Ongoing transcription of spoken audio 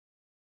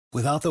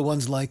Without the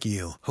ones like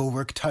you, who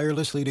work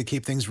tirelessly to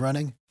keep things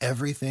running,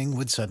 everything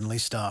would suddenly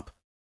stop.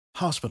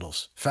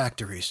 Hospitals,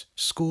 factories,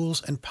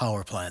 schools, and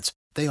power plants,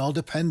 they all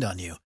depend on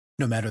you.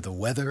 No matter the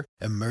weather,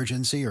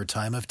 emergency, or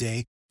time of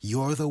day,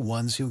 you're the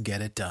ones who get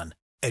it done.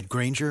 At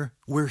Grainger,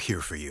 we're here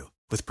for you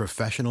with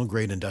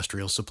professional-grade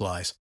industrial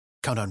supplies.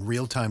 Count on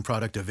real-time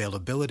product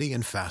availability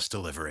and fast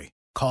delivery.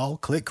 Call,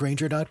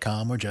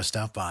 clickgrainger.com, or just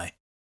stop by.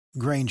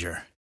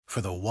 Grainger, for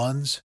the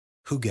ones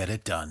who get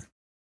it done.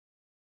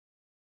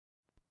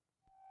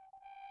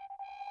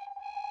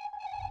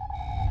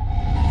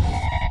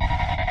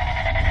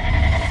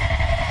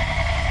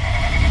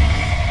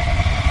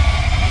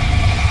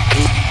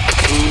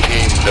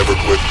 Never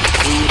quit.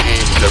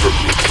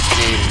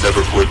 Team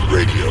Never Quit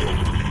Radio.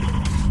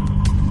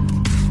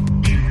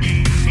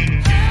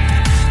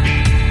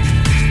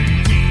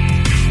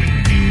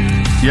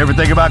 You ever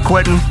think about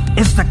quitting?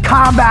 It's the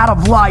combat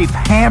of life,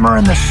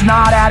 hammering the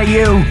snot out of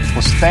you.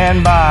 Well,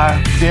 stand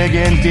by, dig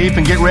in deep,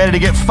 and get ready to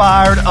get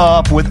fired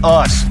up with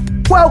us.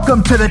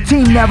 Welcome to the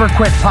Team Never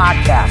Quit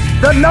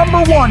Podcast, the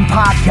 #1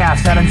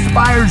 podcast that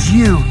inspires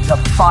you to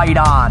fight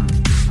on.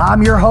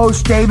 I'm your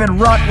host, David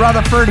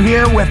Rutherford,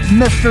 here with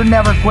Mr.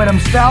 Never Quit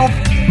himself,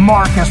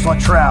 Marcus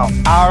Luttrell.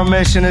 Our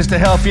mission is to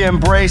help you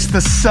embrace the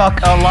suck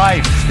of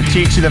life, to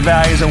teach you the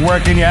values of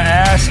working your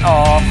ass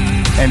off,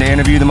 and to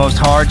interview the most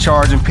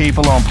hard-charging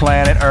people on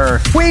planet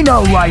Earth. We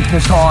know life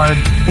is hard.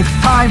 It's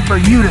time for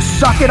you to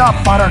suck it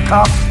up,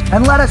 Buttercup,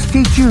 and let us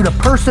teach you to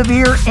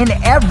persevere in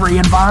every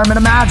environment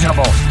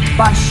imaginable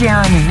by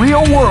sharing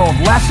real-world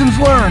lessons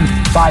learned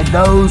by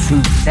those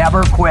who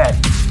never quit.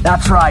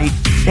 That's right.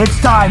 It's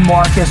time,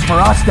 Marcus, for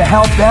us to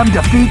help them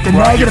defeat the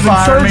negative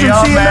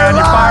insurgency in their lives.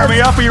 You fire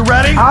me up. Are you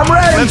ready? I'm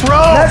ready. Let's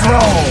roll. Let's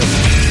roll.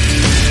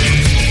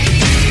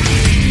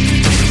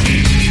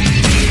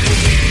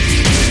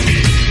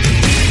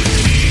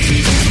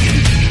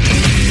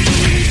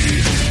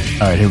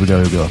 All right, here we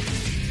go.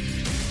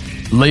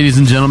 Ladies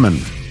and gentlemen,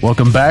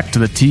 welcome back to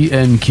the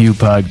TNQ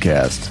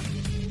Podcast.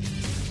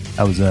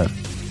 How was that?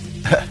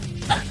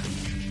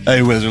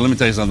 Hey, Wizard, let me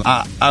tell you something.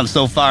 I'm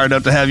so fired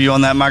up to have you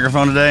on that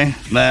microphone today.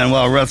 Man,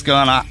 while Ruth's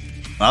gone,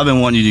 I've been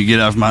wanting you to get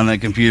off behind that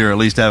computer or at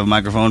least have a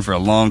microphone for a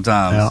long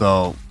time. Yeah.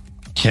 So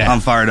I'm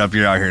fired up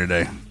you're out here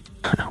today.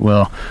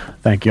 Well,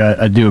 thank you.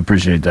 I do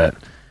appreciate that.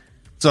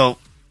 So,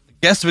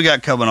 guess we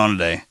got coming on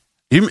today.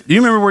 Do you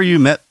remember where you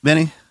met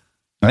Benny?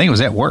 I think it was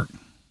at work.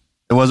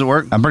 It was at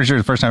work? I'm pretty sure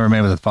the first time I ever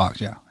met was at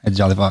Fox, yeah. At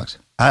Jolly Fox.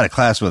 I had a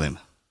class with him.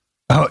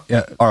 Oh,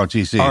 yeah.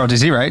 ROTC.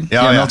 ROTC, right?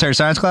 Yeah, military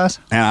science class?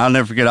 And I'll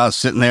never forget, I was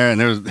sitting there,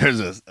 and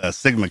there's a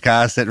Sigma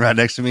Chi sitting right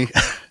next to me.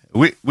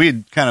 we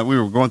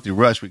were going through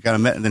rush. We kind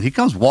of met, and then he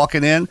comes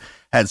walking in,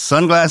 had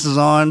sunglasses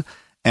on,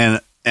 and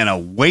a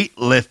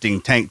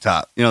weightlifting tank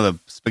top. You know, the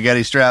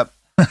spaghetti strap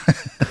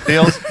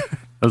deals?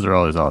 Those are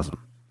always awesome.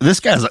 This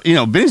guy's,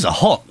 Benny's a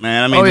Hulk,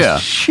 man. I mean,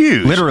 he's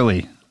huge.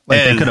 Literally.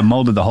 Like, they could have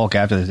molded the Hulk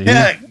after this.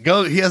 Yeah,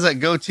 he has that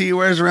goatee he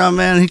wears around,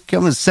 man. He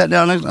comes and sat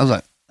down next to me. I was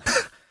like,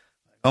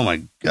 oh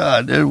my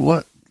God, dude,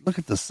 what? Look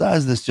at the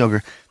size of this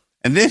joker.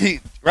 And then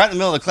right in the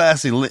middle of the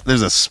class,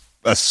 there's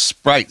a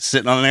Sprite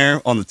sitting on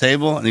there on the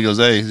table, and he goes,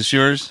 hey, is this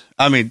yours?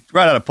 I mean,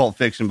 right out of Pulp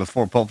Fiction,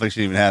 before Pulp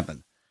Fiction even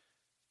happened.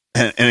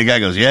 And the guy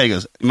goes, yeah. He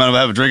goes, you mind if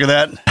I have a drink of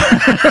that?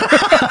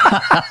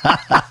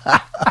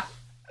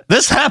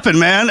 This happened,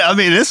 man. I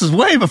mean, this is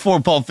way before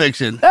Pulp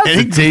Fiction. That's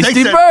a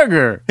tasty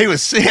burger. He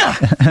was,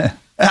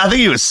 I think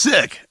he was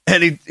sick.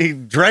 And he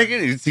drank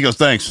it. He goes,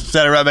 thanks.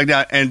 Sat it right back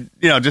down. And,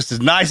 just as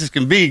nice as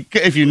can be,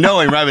 if you know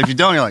him, right? But if you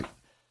don't, you're like,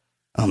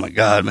 oh, my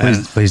God,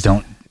 man. Please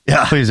don't.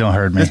 Yeah. Please don't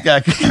hurt me. This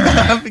guy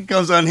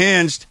becomes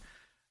unhinged.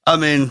 I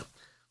mean,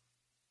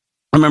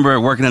 I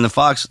remember working in the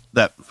Fox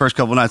that first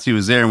couple nights he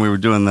was there, and we were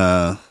doing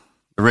the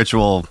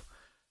ritual,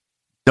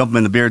 dump him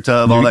in the beer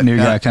tub, all that. New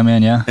guy come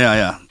in, yeah.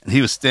 Yeah. And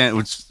he was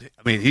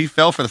he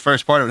fell for the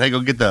first part of it. Hey,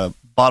 go get the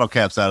bottle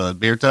caps out of the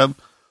beer tub.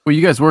 Were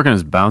you guys working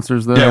as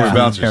bouncers, though? Yeah, we're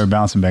bouncers. Yeah, we're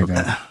bouncing back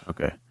then.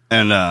 Okay.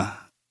 And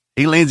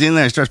he leans in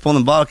there and starts pulling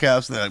the bottle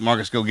caps. And they're like,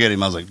 Marcus, go get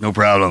him. I was like, no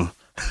problem.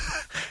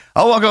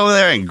 I'll walk over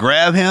there and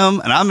grab him.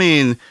 And I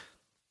mean,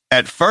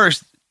 at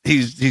first,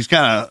 he's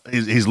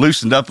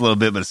loosened up a little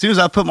bit. But as soon as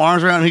I put my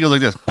arms around him, he goes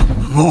like this.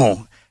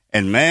 Oh,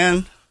 and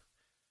man,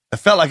 I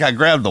felt like I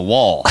grabbed the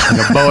wall.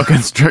 Like a boa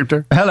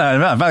constrictor? Hell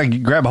no, if I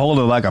could grab hold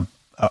of like a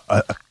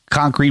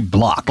concrete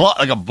block.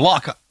 Like a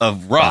block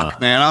of rock,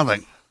 man. I was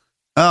like,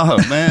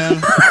 oh,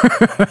 man.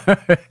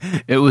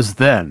 It was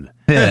then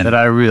that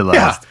I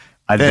realized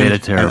I'd made a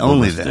terrible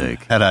mistake.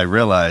 Then had I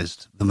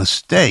realized the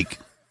mistake,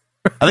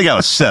 I think I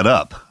was set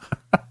up.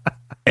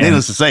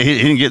 Needless to say, he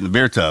didn't get in the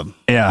beer tub.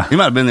 Yeah. He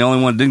might have been the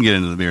only one that didn't get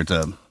into the beer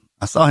tub.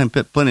 I saw him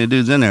put plenty of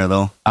dudes in there,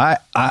 though. I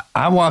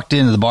walked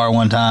into the bar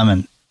one time,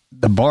 and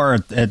the bar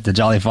at the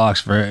Jolly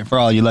Fox, for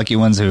all you lucky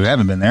ones who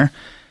haven't been there,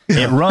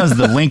 it runs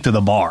the length of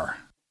the bar,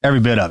 every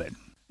bit of it.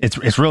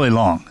 It's really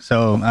long.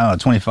 So, I don't know,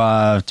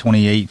 25,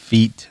 28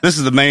 feet. This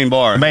is the main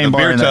bar. The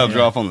beer tubs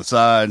are off on the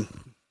side.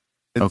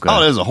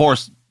 All it is a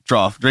horse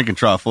trough, drinking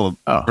trough full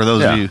of, for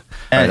those of you.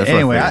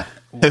 Anyway, I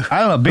don't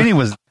know. Benny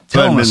was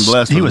telling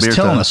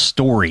a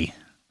story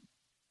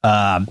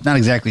not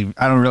exactly,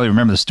 I don't really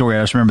remember the story.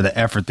 I just remember the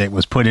effort that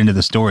was put into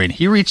the story. And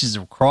he reaches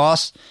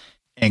across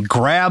and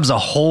grabs a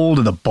hold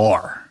of the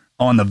bar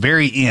on the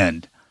very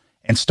end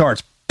and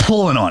starts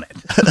pulling on it.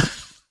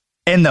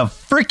 And the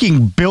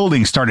freaking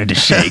building started to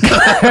shake.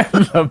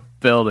 The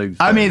building.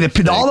 I mean,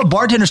 all the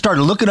bartenders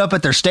started looking up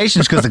at their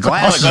stations because the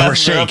glasses were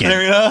shaking.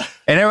 And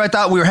everybody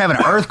thought we were having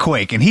an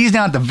earthquake. And he's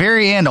down at the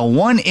very end, on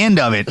one end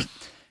of it, and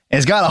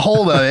has got a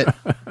hold of it.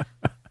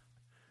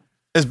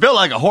 It's built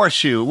like a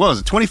horseshoe. What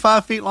was it,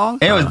 25 feet long?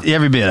 It was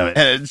every bit of it.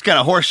 And it's kind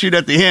of horseshoed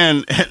at the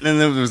end. And then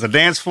there was a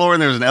dance floor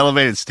and there was an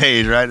elevated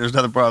stage, right? There's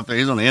another prop there.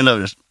 He's on the end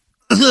of it.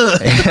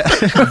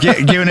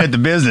 Giving it the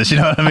business, you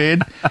know what I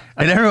mean?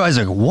 And everybody's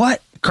like,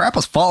 what? Crap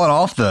was falling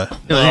off the...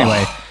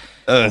 Anyway,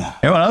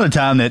 and one other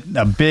time that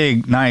a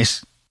big,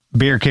 nice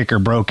beer kicker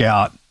broke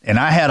out, and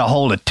I had a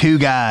hold of two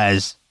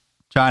guys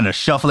trying to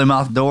shuffle them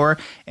out the door,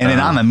 and then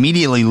I'm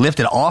immediately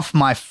lifted off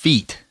my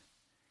feet,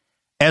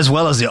 as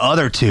well as the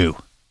other two.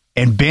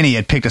 And Benny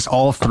had picked us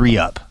all three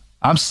up.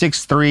 I'm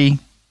 6'3",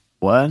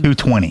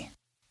 220.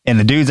 And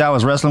the dudes I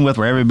was wrestling with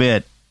were every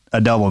bit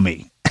a double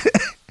me.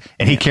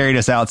 And he carried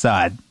us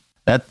outside.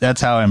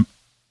 That's how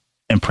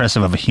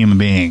impressive of a human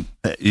being.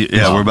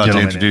 Yeah, we're about to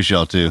introduce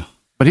y'all too.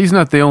 But he's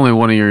not the only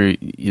one of your,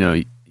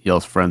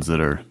 y'all's friends that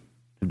have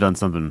done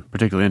something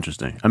particularly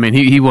interesting. I mean,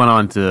 he went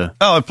on to.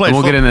 Oh, played.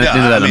 We'll get into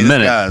that in a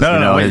minute.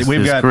 No.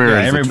 We've got career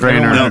as a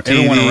trainer.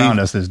 Everyone around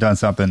us has done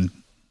something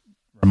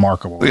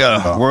remarkable. We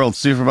got a world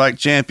superbike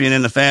champion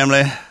in the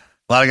family. A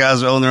lot of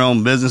guys own their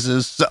own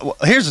businesses. So,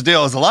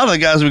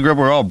 we grew up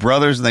were all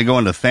brothers, and they go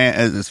into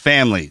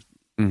family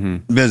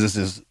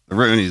businesses. The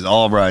Rooney's,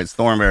 Albrights,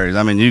 Thornberries.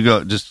 I mean,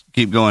 you just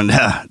keep going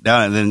down,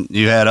 and then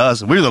you had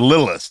us. We were the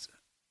littlest.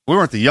 We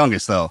weren't the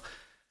youngest though,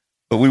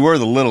 but we were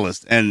the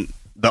littlest. And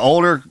the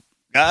older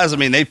guys, I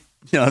mean, it's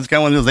kind of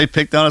one of those, they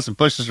picked on us and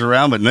pushed us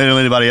around, but they didn't let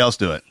anybody else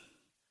do it.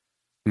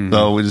 Mm-hmm.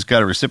 So we just got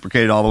to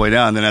reciprocate it all the way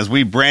down. And then as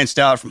we branched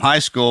out from high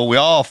school, we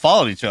all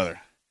followed each other.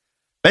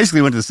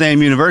 Basically went to the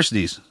same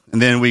universities. And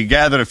then we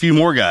gathered a few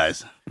more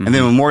guys. Mm-hmm. And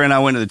then when Morgan and I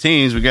went to the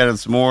teams, we gathered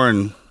some more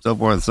and so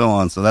forth and so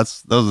on. So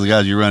those are the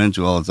guys you run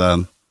into all the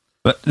time.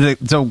 But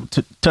so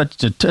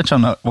to touch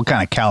on what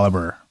kind of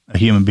caliber a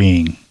human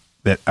being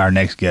that our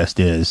next guest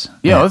is.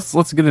 Yeah,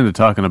 let's get into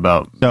talking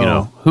about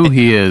who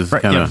he is.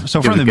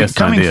 So coming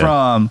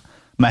from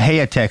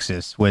Mahia,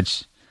 Texas,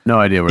 which no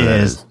idea where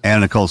that is.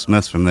 Anna Nicole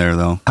Smith's from there,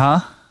 though.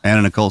 Huh?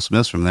 Anna Nicole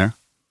Smith's from there.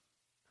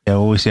 Yeah,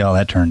 well, we see how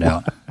that turned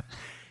out.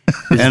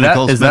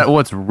 Is that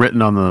what's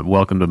written on the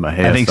Welcome to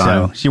Mahia I think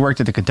sign? so. She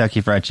worked at the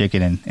Kentucky Fried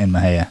Chicken in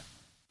Mahia.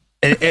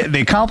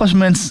 The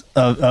accomplishments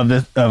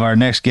of our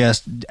next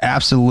guest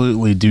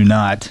absolutely do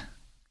not.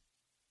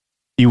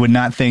 You would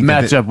not think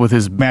match up with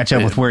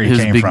where he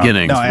came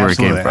from. No,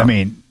 absolutely. I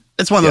mean,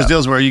 it's one of those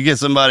deals where you get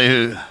somebody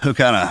who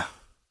kind of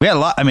we had a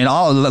lot. I mean,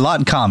 a lot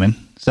in common.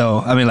 So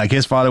I mean, like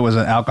his father was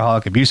an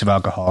abusive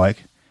alcoholic.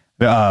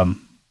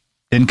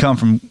 Didn't come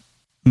from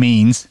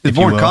means. He's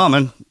born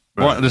common,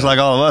 just like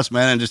all of us,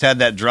 man, and just had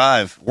that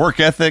drive, work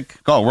ethic.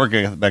 Call it work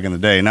ethic back in the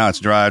day. Now it's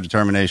drive,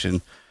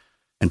 determination,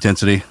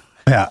 intensity.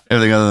 Yeah,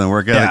 everything other than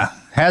work ethic. Yeah,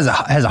 has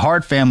a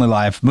hard family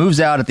life. Moves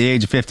out at the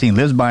age of 15.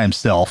 Lives by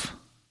himself.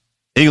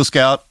 Eagle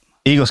Scout.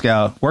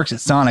 Works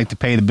at Sonic to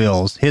pay the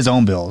bills, his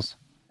own bills.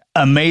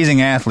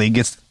 Amazing athlete.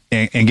 Gets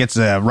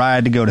a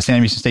ride to go to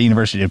Sam Houston State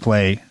University to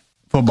play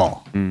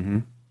football. Mm-hmm.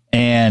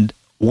 And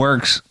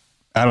works,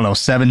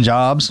 7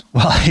 jobs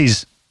while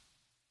he's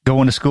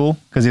going to school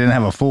because he didn't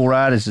have a full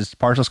ride. It's just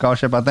partial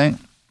scholarship, I think.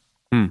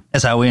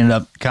 That's how we ended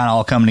up kind of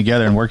all coming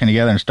together and working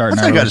together and starting.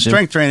 I got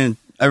strength training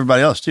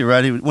everybody else too,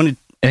 right? When he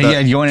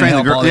joined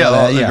the girls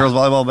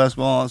volleyball,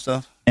 basketball, all that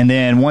stuff. And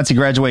then once he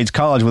graduates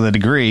college with a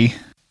degree,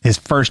 his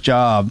first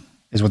job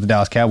is with the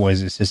Dallas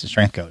Cowboys as assistant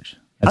strength coach.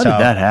 How did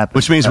that happen?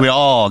 Which means we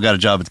all got a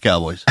job at the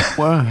Cowboys.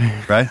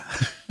 Why? Right?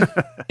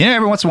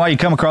 Every once in a while you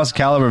come across a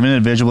caliber of an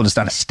individual that just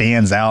kind of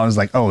stands out and is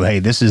like, oh, hey,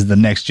 this is the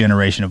next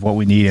generation of what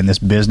we need in this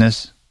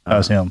business. That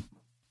was him.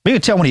 But you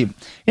could tell when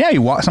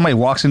somebody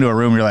walks into a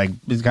room, you're like,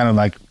 it's kind of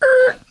like,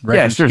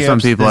 yeah, sure. Some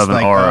people have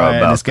an aura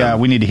about this guy.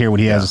 We need to hear what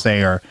he has to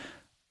say, or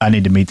I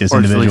need to meet this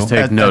individual. At least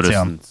take notice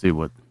and see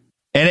what.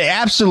 And it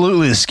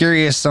absolutely the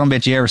scariest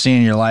sumbitch you ever seen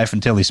in your life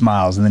until he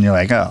smiles, and then you're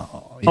like,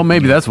 oh.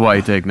 Maybe that's why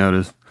you take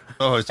notice.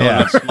 Oh, he's talking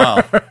about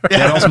smile.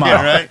 Yeah, don't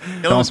smile. Right?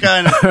 He looks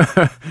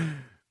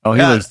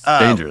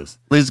dangerous.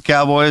 Leaves the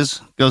Cowboys,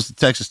 goes to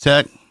Texas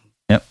Tech.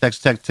 Yep.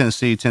 Texas Tech,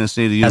 Tennessee, the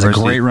University. Has a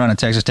great run at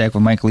Texas Tech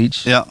with Mike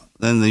Leach. Yeah.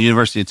 Then the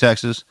University of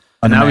Texas.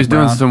 And now he's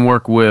doing some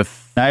work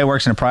with. Now he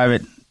works in a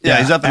private. Yeah,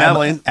 he's up in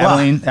Abilene,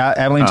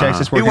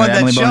 Texas. Working he won at that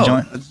Abilene show.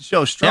 Bowling Joint. The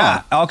show Strong.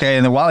 Yeah. Okay.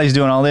 And then while he's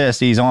doing all this,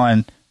 he's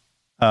on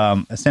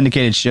a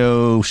syndicated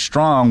show,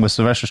 Strong, with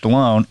Sylvester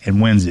Stallone,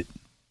 and wins it.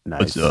 Nice.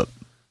 What's up?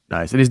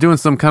 Nice. And he's doing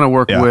some kind of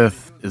work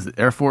with, is it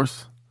Air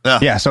Force?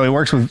 Yeah. So he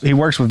works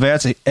with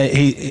vets.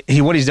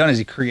 He what he's done is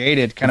he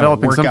created kind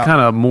of a workout. Some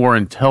kind of more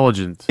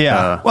intelligent.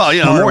 Yeah.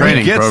 The more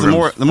he gets,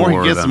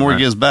 the more he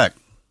gives back.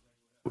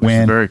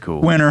 Very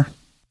cool. Winner.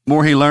 The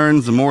more he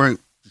learns, the more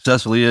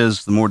successful he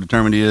is, the more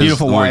determined he is.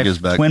 Beautiful the more wife, he gives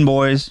back. twin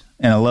boys,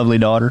 and a lovely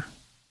daughter.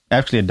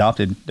 actually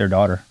adopted their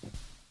daughter.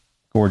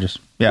 Gorgeous.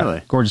 Yeah.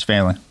 Really? Gorgeous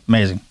family.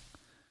 Amazing.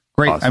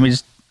 Great. Awesome. I mean,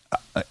 just,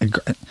 I mean,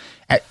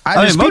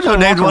 Mojo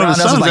named one of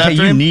his sons like,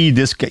 after hey, him.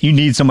 You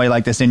need somebody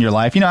like this in your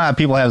life. You know how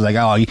people have like,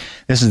 oh,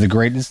 this is the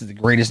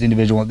greatest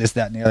individual, this,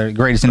 that, and the other,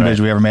 greatest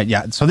individual we ever met.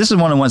 Yeah. So this is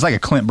one of the ones like a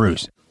Clint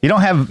Bruce.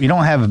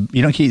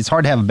 It's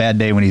hard to have a bad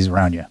day when he's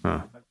around you.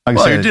 Huh. Like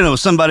well, you're dealing with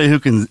somebody who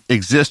can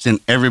exist in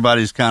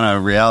everybody's kind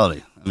of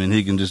reality. I mean,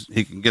 he can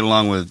get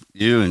along with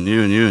you and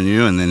you and you and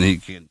you, and then he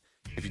can,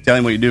 if you tell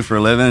him what you do for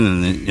a living,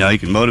 and then, he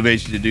can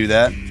motivate you to do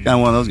that. He's kind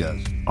of one of those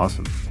guys.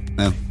 Awesome.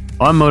 Yeah.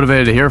 Well, I'm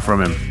motivated to hear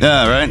from him.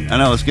 Yeah, right. I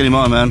know. Let's get him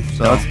on, man.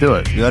 So let's do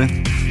it. You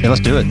ready? Yeah, let's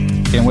do it.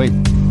 Can't wait.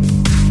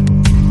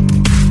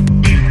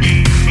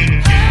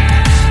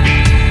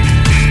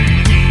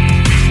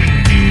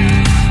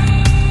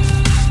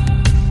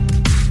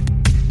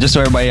 Just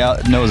so everybody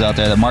knows out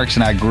there that Marcus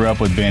and I grew up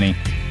with Benny.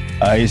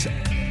 He's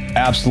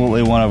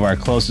absolutely one of our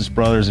closest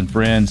brothers and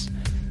friends.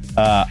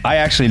 I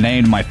actually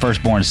named my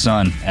firstborn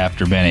son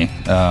after Benny,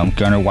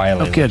 Gunnar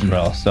Wylie. No kidding.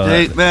 Luttrell. So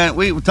hey, man,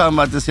 we were talking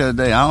about this the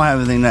other day. I don't have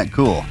anything that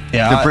cool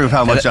to prove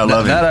how much I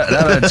love him.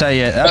 That'll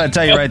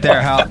tell you right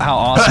there how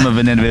awesome of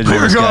an individual.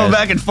 We were going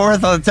back and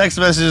forth on the text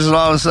messages, and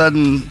all of a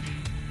sudden,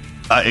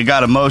 it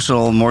got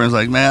emotional. Morgan's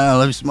like, "Man, I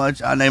love you so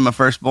much. I named my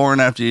firstborn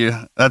after you."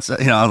 That's I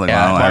was like,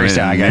 "Well, I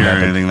don't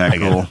have anything that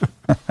cool."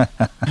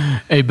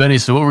 Hey, Benny.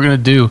 So what we're gonna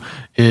do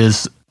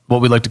is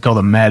what we like to call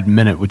the Mad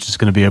Minute, which is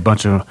going to be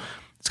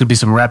it's going to be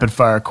some rapid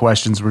fire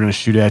questions we're going to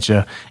shoot at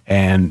you,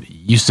 and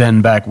you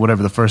send back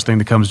whatever the first thing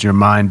that comes to your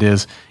mind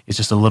is. It's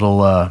just a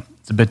little,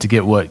 it's a bit to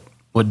get what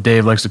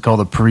Dave likes to call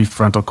the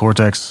prefrontal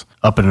cortex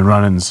up and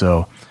running.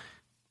 So,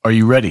 are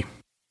you ready?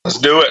 Let's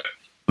do it.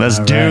 Let's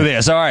do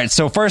this. All right.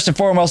 So first and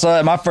foremost,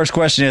 my first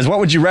question is, what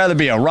would you rather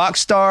be, a rock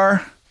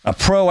star, a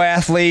pro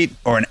athlete,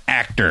 or an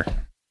actor?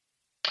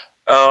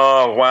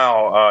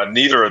 Wow.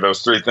 Neither of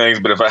those three things,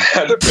 but if I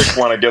had to pick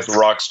one, I guess a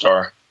rock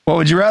star. What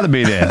would you rather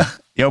be then?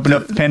 You open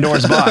up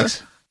Pandora's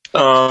box.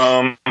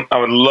 I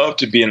would love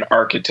to be an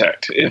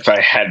architect if I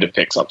had to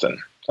pick something.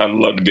 I'd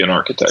love to be an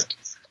architect.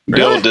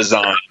 Really? Build,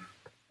 design,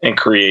 and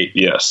create,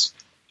 yes.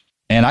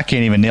 And I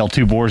can't even nail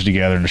two boards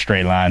together in a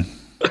straight line.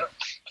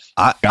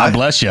 God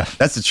bless you.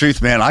 That's the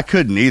truth, man. I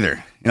couldn't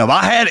either.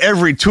 I had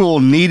every tool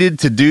needed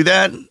to do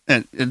that.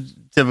 And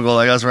typical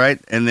like us, right?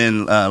 And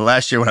then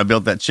last year when I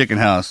built that chicken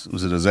house, it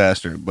was a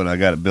disaster, but I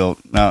got it built.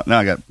 Now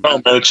I got.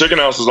 Oh man, the chicken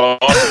house is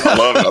awesome. I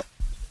love it.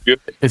 Good.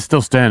 It's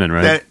still standing,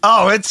 right?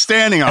 It's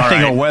standing all right.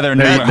 I think weather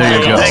there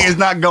you go. The thing is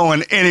not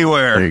going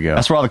anywhere. There you go.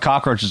 That's where all the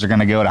cockroaches are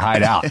going to go to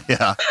hide out.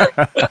 Yeah.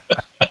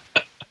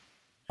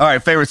 All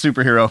right, favorite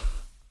superhero?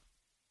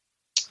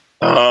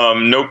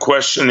 No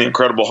question, the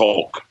Incredible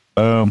Hulk.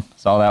 Boom.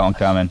 Saw that one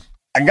coming.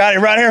 I got it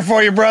right here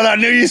for you, brother. I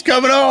knew you was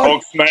coming on.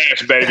 Hulk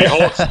smash, baby.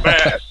 Hulk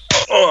smash.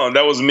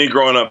 That was me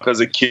growing up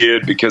as a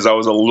kid because I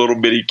was a little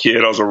bitty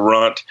kid. I was a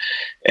runt.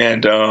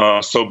 And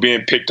so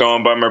being picked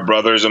on by my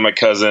brothers and my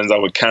cousins, I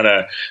would kind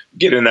of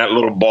get in that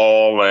little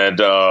ball and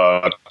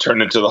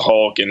turn into the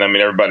Hulk. And,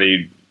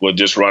 everybody would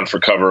just run for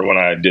cover when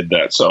I did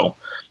that. So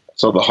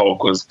the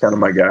Hulk was kind of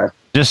my guy.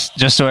 Just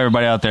so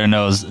everybody out there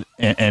knows,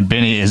 and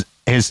Benny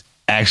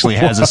actually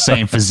has the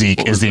same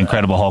physique as the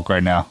Incredible Hulk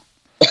right now.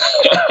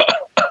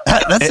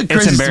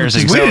 It's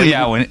embarrassing.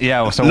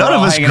 So none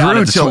of us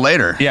grew till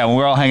later. Yeah, when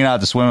we're all hanging out at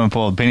the swimming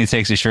pool, Benny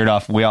takes his shirt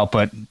off. We all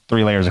put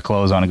 3 layers of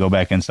clothes on and go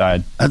back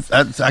inside.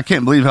 I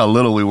can't believe how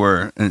little we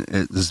were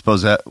as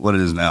opposed to what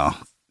it is now.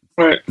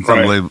 Right, it's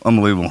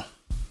unbelievable.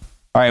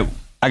 All right,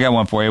 I got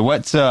one for you.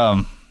 What's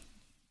give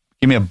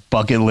me a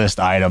bucket list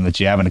item that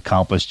you haven't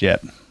accomplished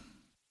yet?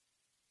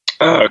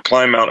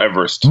 Climb Mount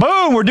Everest.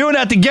 Boom! We're doing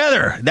that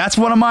together. That's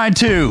one of mine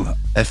too.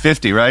 At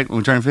 50, right? When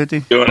we turn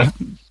 50, doing it.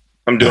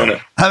 I'm doing it.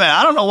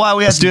 I don't know why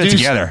we have to do it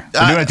together.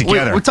 We're doing it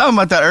together. We're talking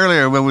about that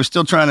earlier when we're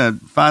still trying to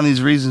find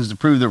these reasons to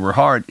prove that we're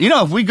hard.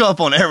 If we go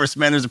up on Everest,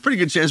 man, there's a pretty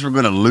good chance we're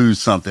going to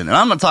lose something. And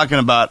I'm not talking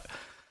about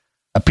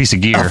a piece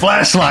of gear, a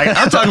flashlight.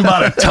 I'm talking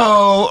about a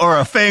toe or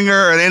a finger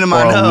or an end of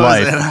my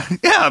nose.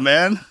 Yeah,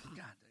 man.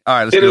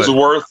 All right, it is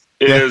worth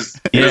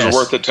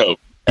the toe.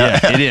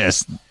 Yeah, it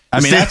is.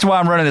 That's why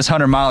I'm running this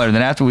 100-miler.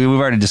 Then after we've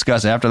already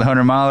discussed it, after the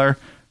 100-miler,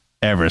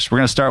 Everest. We're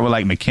going to start with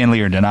like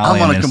McKinley or Denali. I'm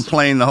going to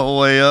complain the whole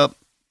way up.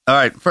 All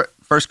right,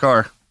 first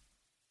car.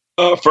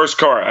 First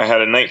car, I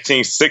had a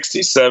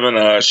 1967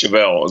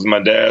 Chevelle. It was my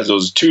dad's. It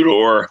was a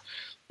 2-door.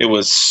 It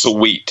was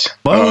sweet.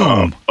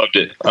 Boom. Loved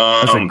it.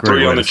 That's a great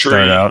 3 way on the to tree.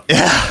 start out.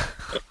 Yeah.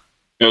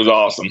 It was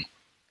awesome.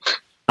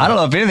 I don't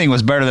know if anything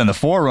was better than the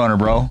 4Runner,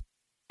 bro.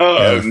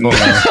 The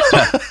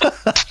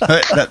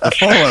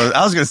 4Runner.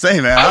 I was going to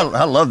say, man,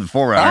 I love the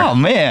 4Runner. Oh,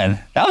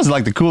 man. That was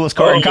like the coolest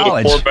car in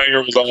college. The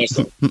 4-banger was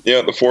awesome.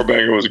 Yeah, the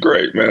 4-banger was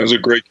great, man. It was a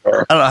great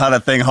car. I don't know how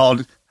that thing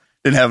hauled.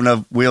 Didn't have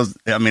enough wheels.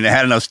 It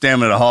had enough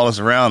stamina to haul us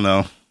around,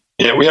 though.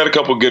 Yeah, we had a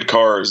couple good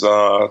cars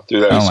through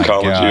those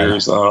college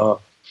years. It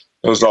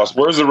was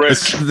awesome. Where's the red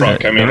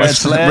truck? The red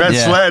sled,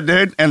 sled,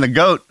 dude, and the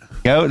goat.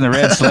 Goat and the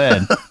red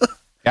sled.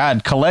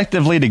 God,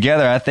 collectively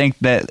together, I think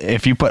that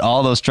if you put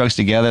all those trucks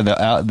together,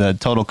 the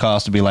total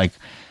cost would be like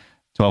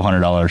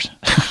 $1,200.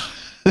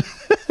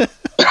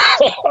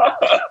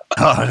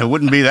 Oh, it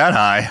wouldn't be that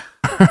high.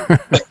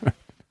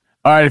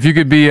 All right, if you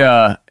could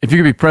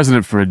be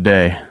president for a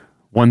day,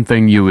 one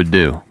thing you would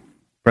do.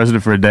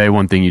 President for a day,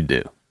 one thing you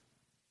do.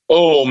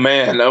 Oh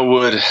man, I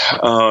would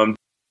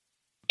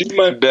do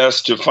my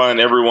best to find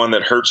everyone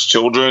that hurts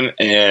children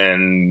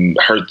and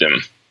hurt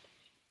them.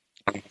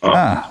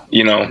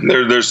 You know,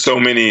 there's so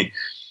many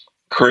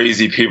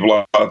crazy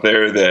people out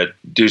there that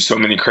do so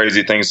many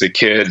crazy things to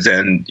kids,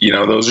 and you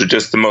know, those are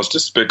just the most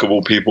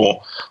despicable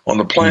people on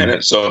the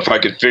planet. So if I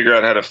could figure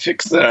out how to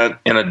fix that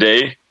in a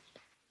day,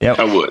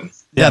 I would.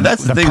 Yeah,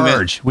 that's the thing,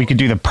 purge. Man. We could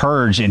do the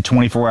purge in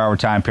 24-hour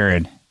time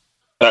period.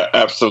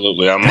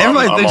 Absolutely.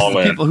 Everybody thinks all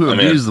the people who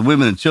abuse the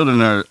women and children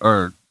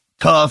are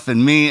tough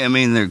and mean. I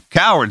mean, they're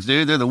cowards,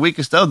 dude. They're the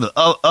weakest of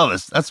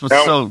us. That's what's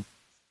so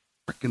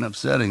freaking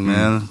upsetting,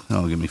 man.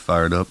 Don't get me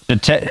fired up.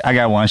 I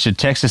got one. Should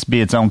Texas be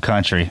its own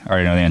country? I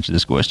already know the answer to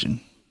this question.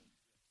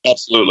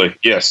 Absolutely.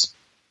 Yes.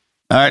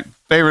 All right.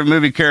 Favorite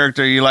movie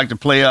character you like to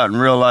play out in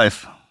real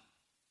life?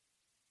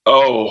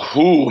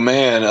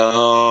 Man.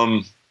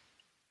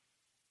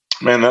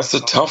 Man, that's a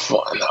tough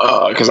one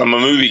because I'm a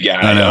movie guy.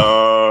 I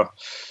know.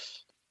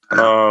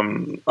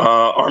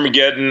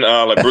 Armageddon,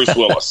 like Bruce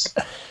Willis.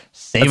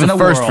 Saving the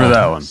first world. for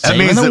that one. That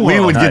means that we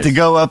would get to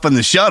go up in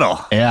the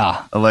shuttle.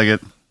 Yeah. I like it.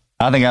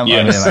 I think I'm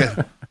Yes.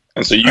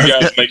 And so you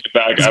guys make it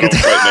back. I don't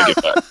quite make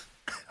it back.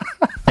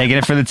 taking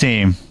it for the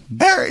team.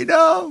 Harry,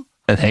 no.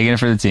 Taking it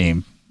for the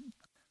team.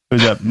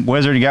 Who's up?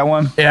 Wizard, you got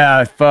one?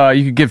 Yeah, if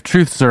you could give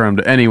truth serum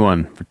to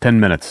anyone for 10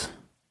 minutes, who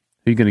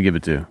are you going to give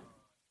it to?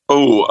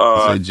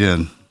 Oh, say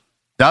Jen.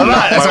 That's what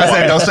I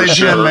said. Don't say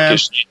Jen, man.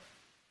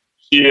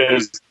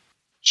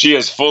 She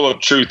is full of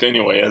truth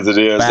anyway, as it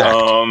is.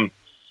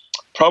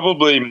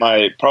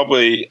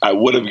 Probably I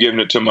would have given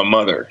it to my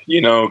mother,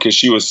 you know, because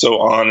she was so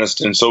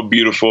honest and so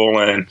beautiful,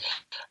 and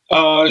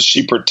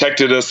she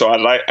protected us. So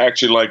I'd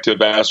actually like to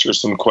have asked her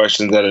some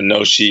questions that I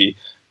know she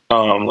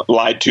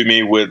lied to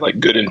me with like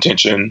good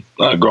intention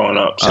growing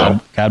up. So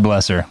God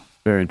bless her.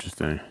 Very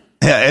interesting.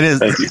 Yeah, it is.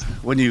 Thank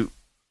you.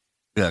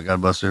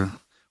 God bless her.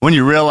 When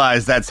you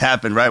realize that's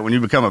happened, right? When you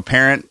become a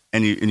parent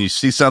and you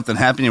see something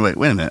happen, you wait a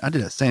minute, I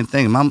did that same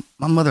thing. My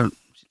mother,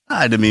 she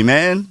lied to me,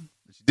 man.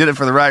 She did it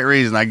for the right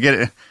reason. I get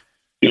it.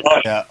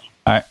 Yeah.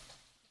 All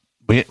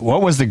right.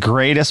 What was the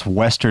greatest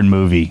Western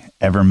movie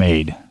ever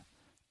made?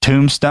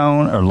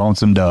 Tombstone or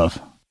Lonesome Dove?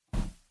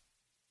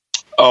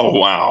 Oh,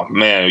 wow,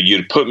 man,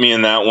 you'd put me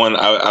in that one.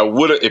 I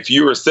would have, if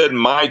you were said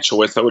my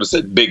choice, I would have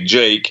said Big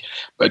Jake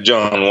by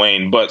John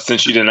Wayne. But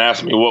since you didn't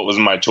ask me what was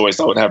my choice,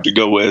 I would have to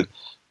go with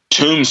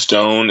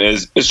Tombstone.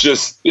 It's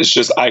just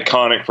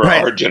iconic for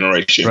our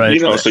generation, right.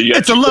 You know. So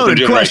it's a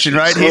loaded question,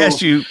 right? He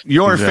asks you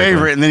your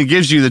favorite, and then he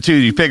gives you the two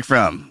you pick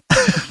from.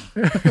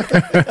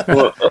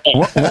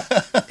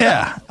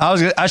 Yeah,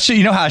 I should.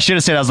 You know how I should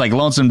have said? I was like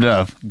Lonesome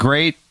Dove,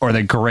 great or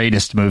the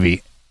greatest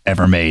movie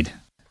ever made.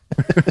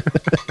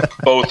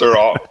 Both are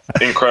all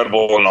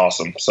incredible and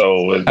awesome.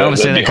 So I would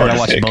say that because I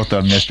watched both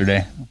of them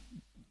yesterday.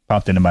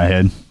 Popped into my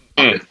head.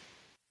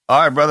 All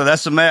right, brother,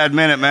 that's a mad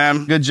minute,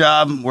 man. Good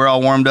job. We're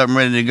all warmed up and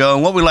ready to go.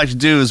 And what we like to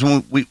do is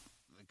when we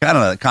kind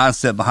of the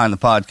concept behind the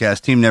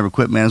podcast, Team Never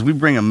Quit, man, is we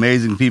bring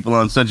amazing people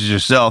on, such as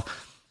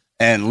yourself,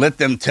 and let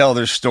them tell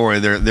their story,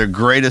 their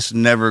greatest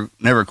never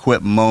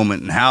quit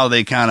moment, and how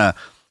they kind of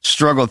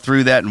struggled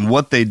through that and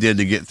what they did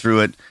to get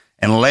through it,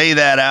 and lay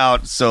that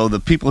out so the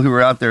people who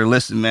are out there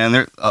listening, man,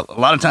 they're a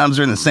lot of times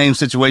they're in the same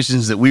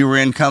situations that we were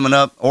in coming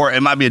up, or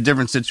it might be a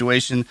different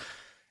situation,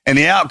 and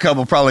the outcome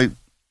will probably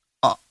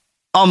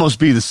almost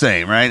be the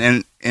same,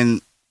 right?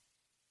 And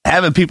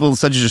having people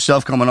such as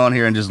yourself coming on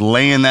here and just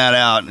laying that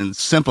out and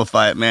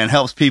simplify it, man,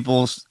 helps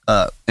people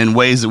in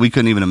ways that we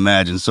couldn't even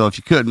imagine. So if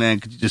you could, man,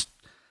 could you just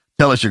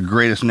tell us your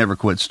greatest never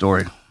quit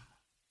story?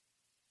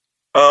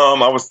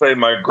 I would say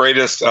my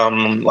greatest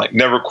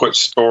never quit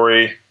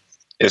story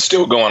is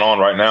still going on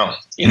right now,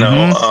 you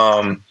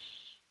know,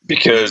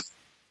 because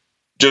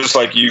just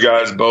like you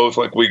guys both,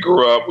 like we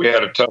grew up, we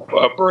had a tough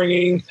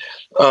upbringing,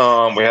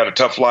 we had a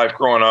tough life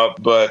growing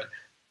up, but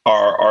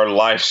our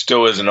life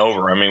still isn't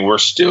over. I mean, we're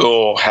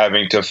still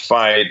having to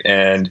fight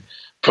and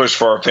push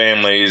for our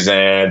families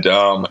and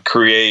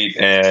create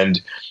and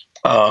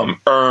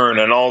earn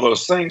and all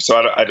those things. So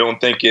I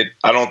don't think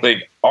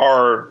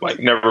our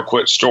never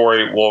quit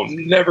story will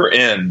never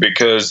end,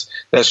 because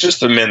that's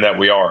just the men that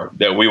we are,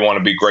 that we want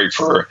to be great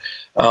for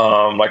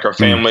our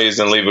families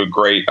and leave a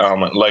great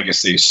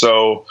legacy.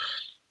 So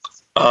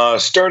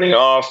starting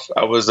off,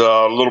 I was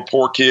a little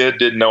poor kid,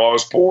 didn't know I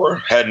was poor,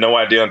 had no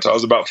idea until I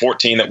was about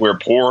 14 that we were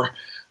poor.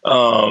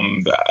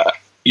 Grew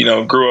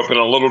up in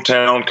a little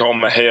town called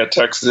Mahia,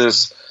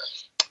 Texas.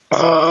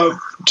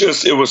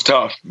 It was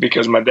tough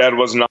because my dad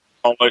was an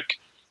alcoholic.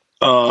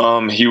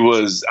 He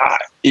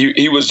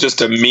was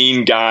just a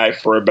mean guy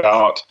for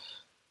about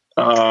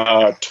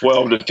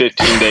 12 to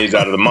 15 days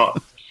out of the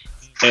month.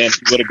 And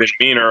he would have been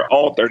meaner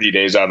all 30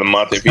 days out of the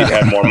month if he'd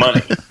had more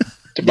money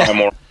to buy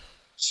more.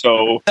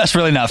 So that's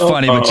really not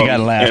funny, but you got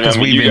to laugh because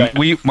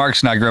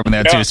Mark's and I grew up in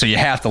that too, so you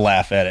have to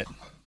laugh at it.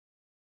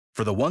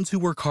 For the ones who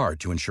work hard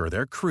to ensure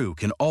their crew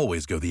can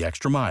always go the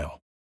extra mile,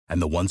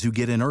 and the ones who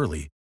get in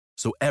early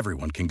so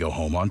everyone can go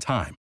home on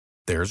time.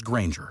 There's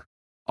Grainger,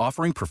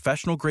 offering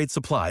professional-grade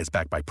supplies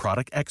backed by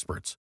product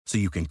experts so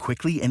you can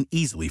quickly and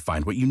easily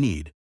find what you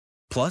need.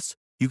 Plus,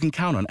 you can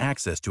count on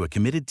access to a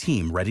committed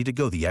team ready to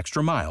go the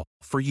extra mile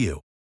for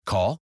you.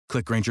 Call,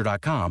 click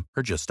Grainger.com,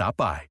 or just stop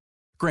by.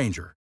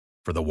 Grainger,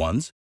 for the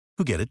ones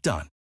who get it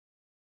done.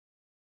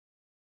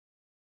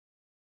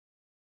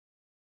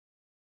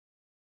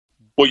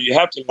 Well, you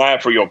have to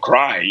laugh or you'll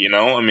cry, you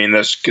know? I mean,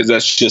 that's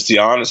just the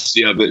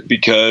honesty of it,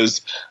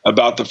 because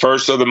about the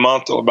first of the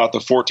month or about the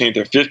 14th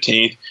or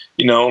 15th,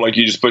 you know, like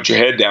you just put your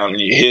head down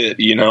and you hit,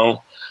 you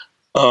know?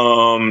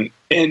 And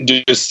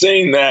just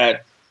seeing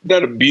that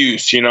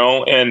abuse, you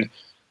know, and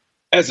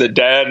as a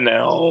dad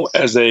now,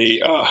 as a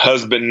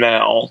husband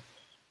now,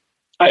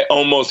 I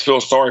almost feel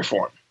sorry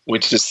for him,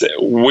 which is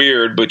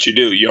weird, but you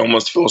do. You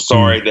almost feel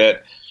sorry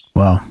that,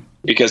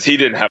 because he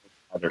didn't have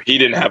a father, he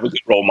didn't have a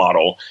good role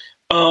model.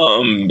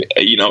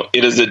 You know,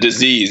 it is a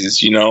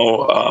disease, you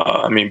know,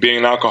 I mean, being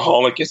an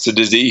alcoholic, it's a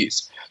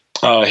disease.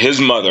 His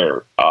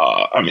mother,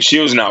 I mean, she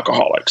was an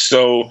alcoholic.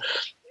 So,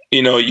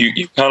 you know,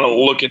 you kind of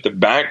look at the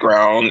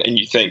background and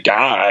you think,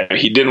 God,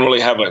 he didn't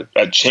really have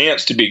a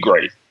chance to be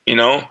great, you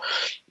know?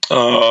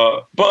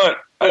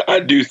 But I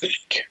do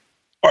think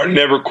our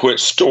never quit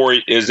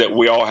story is that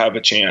we all have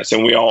a chance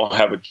and we all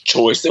have a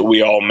choice that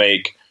we all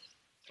make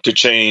to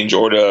change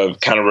or to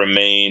kind of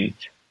remain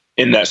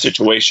in that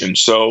situation.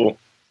 So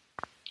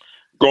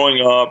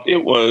growing up,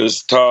 it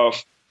was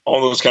tough,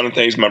 all those kind of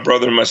things. My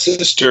brother and my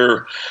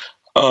sister,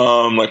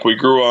 like we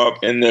grew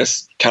up in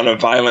this kind of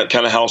violent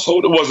kind of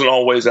household. It wasn't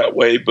always that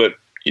way, but,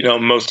 you know,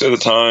 most of the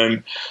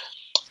time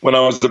when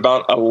I was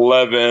about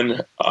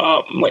 11,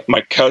 like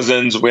my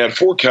cousins, we had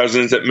 4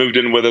 cousins that moved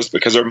in with us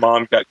because their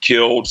mom got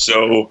killed.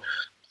 So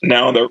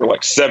now there were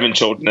like 7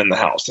 children in the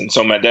house. And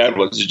so my dad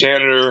was a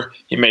janitor.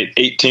 He made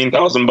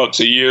 $18,000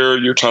 a year.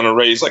 You're trying to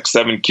raise like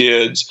 7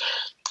 kids.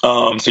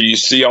 So you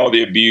see all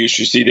the abuse,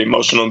 you see the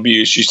emotional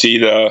abuse, you see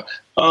the,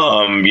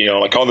 you know,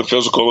 like all the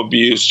physical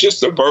abuse,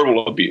 just the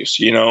verbal abuse,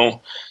 you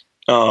know.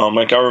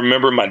 Like I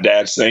remember my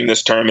dad saying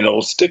this term and it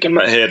will stick in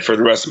my head for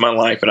the rest of my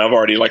life. And I've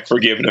already like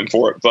forgiven him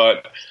for it.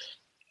 But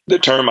the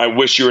term, I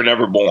wish you were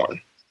never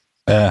born.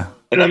 Yeah.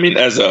 And I mean,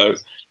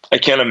 I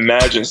can't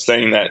imagine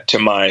saying that to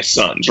my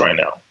sons right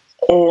now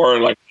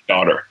or like my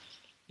daughter,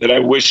 that I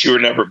wish you were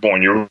never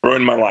born. You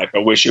ruined my life. I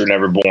wish you were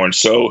never born.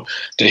 So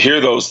to hear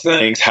those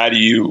things, how do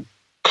you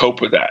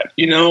cope with that?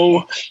 You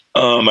know,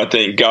 I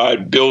think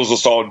God builds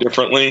us all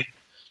differently,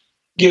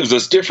 gives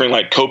us different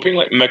like coping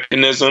like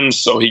mechanisms.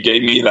 So he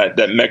gave me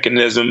that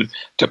mechanism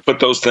to put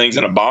those things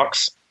in a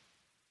box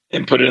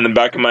and put it in the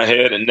back of my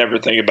head and never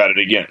think about it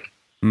again.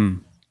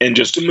 And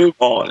just to move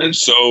on. And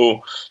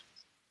so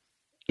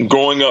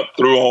growing up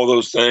through all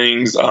those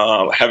things,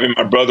 having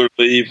my brother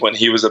leave when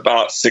he was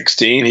about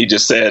 16, he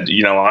just said,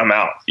 you know, I'm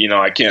out, you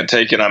know, I can't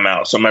take it. I'm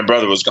out. So my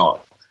brother was gone.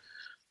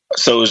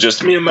 So it was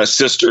just me and my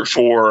sister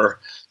for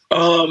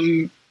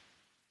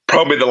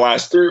probably the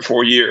last 3 or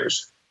 4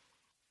 years.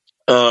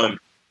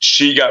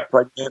 She got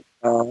pregnant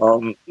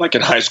like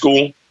in high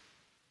school.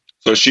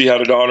 So she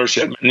had a daughter. She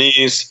had my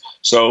niece.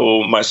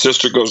 So my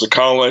sister goes to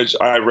college.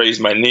 I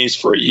raised my niece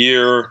for a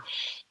year.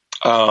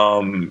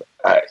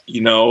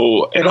 You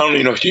know, and I don't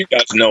even know if you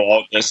guys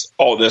know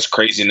all this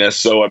craziness.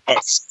 So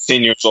about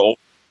 16 years old,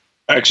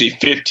 actually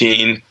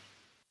 15,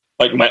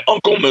 like my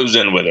uncle moves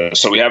in with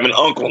us. So we have an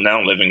uncle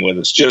now living with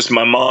us. Just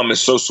my mom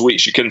is so sweet.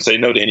 She couldn't say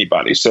no to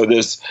anybody. So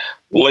this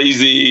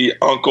lazy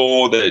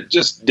uncle that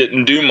just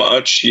didn't do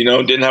much, you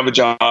know, didn't have a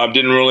job,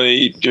 didn't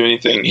really do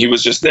anything. He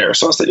was just there.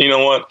 So I said, you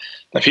know what?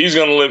 If he's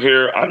going to live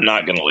here, I'm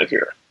not going to live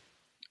here.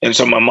 And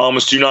so my mom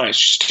was too nice.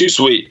 She's too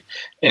sweet.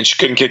 And she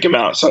couldn't kick him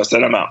out. So I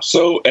said, I'm out.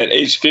 So at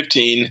age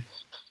 15,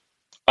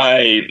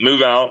 I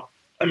move out.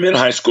 I'm in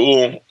high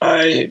school.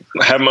 I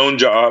have my own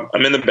job.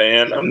 I'm in the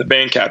band. I'm the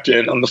band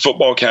captain. I'm the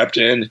football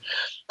captain.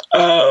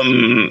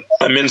 I'm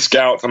in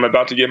Scouts. I'm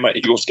about to get my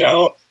Eagle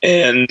Scout.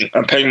 And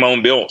I'm paying my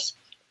own bills.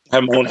 I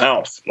have my own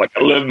house. Like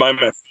I live by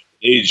my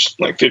age,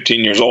 like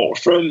 15 years old,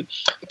 from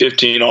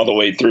 15 all the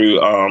way through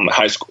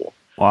high school.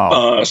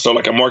 Wow. So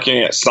like I'm working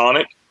at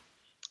Sonic.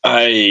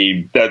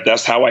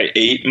 That's how I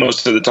ate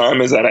most of the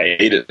time, is that I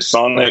ate at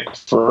Sonic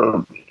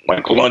for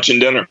like lunch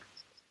and dinner.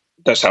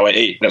 That's how I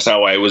ate. That's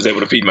how I was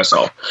able to feed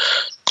myself.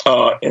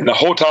 And the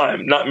whole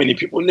time, not many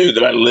people knew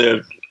that I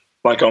lived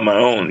like on my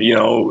own. You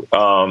know,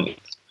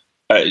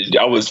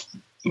 I was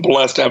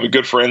blessed to have a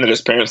good friend that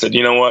his parents said,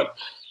 you know what,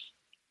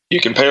 you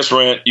can pay us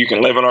rent. You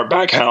can live in our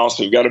back house.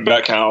 We've got a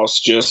back house.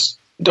 Just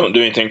don't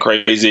do anything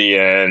crazy.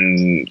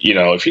 And, you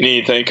know, if you need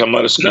anything, come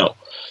let us know.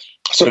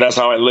 So that's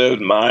how I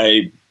lived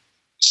my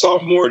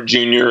sophomore,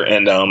 junior,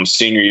 and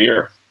senior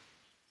year.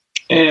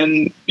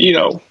 And, you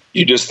know,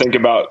 you just think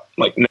about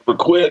like never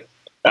quit.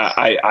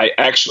 I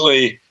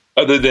actually,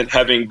 other than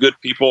having good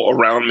people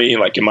around me,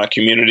 like in my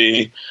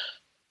community,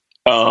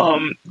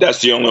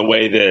 that's the only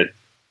way that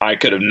I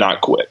could have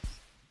not quit.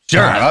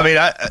 Sure. I mean,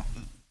 that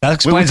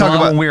explains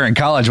about when we were in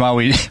college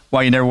why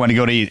you never want to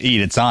go to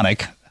eat at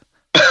Sonic.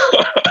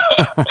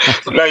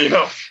 Now you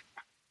know.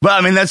 But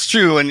I mean, that's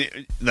true. And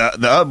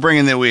the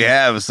upbringing that we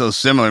have is so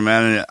similar,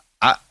 man.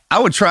 And I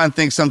would try and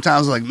think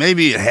sometimes like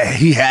maybe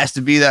he has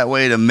to be that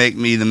way to make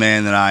me the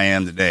man that I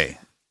am today.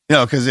 You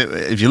know, because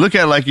if you look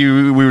at it like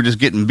we were just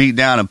getting beat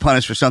down and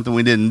punished for something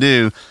we didn't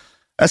do,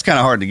 that's kind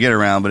of hard to get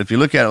around. But if you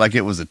look at it like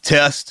it was a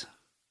test,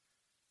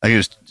 like it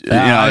was,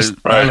 I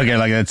look at it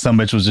like that some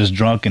bitch was just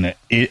drunk and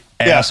an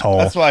asshole.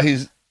 That's why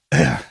he's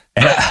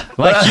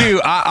like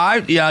you.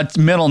 It's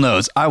mental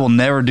notes. I will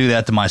never do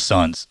that to my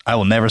sons. I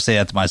will never say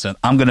that to my son.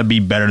 I'm going to be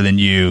better than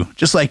you,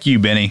 just like you,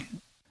 Benny.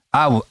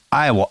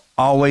 I will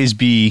always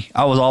be.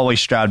 I was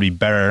always strive to be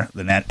better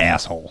than that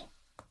asshole.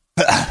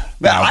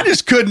 Man,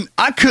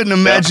 I couldn't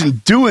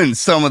imagine doing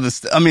some of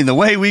this. I mean, the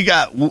way we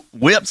got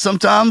whipped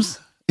sometimes.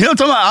 You know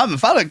what I'm talking about?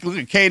 If I look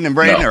at Caden and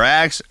Braden or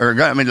Axe,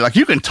 I mean, like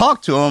you can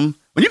talk to them,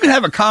 when you can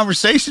have a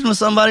conversation with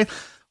somebody,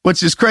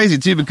 which is crazy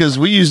too, because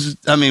we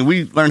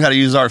learned how to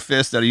use our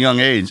fists at a young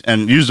age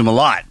and used them a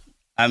lot.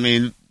 I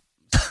mean,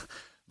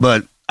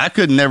 but I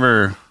could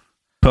never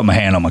put my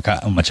hand on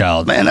my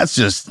child. Man, that's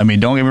just. I mean,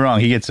 don't get me wrong.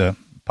 He gets a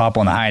pop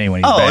on the hiney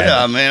when he's bad. Oh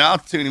yeah, man, I'll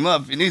tune him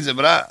up if he needs it,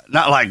 but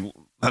not like.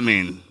 I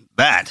mean.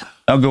 That.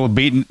 Don't go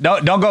beating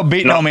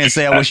on me and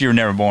say I wish you were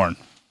never born.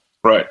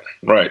 Right.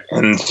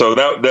 And so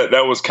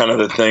that was kind of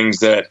the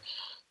things that,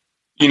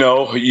 you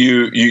know,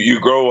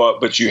 you grow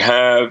up, but you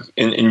have,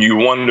 and you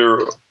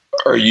wonder,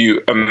 or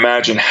you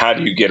imagine, how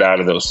do you get out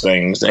of those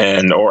things,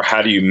 or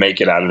how do you make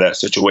it out of that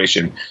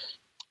situation?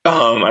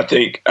 I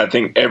think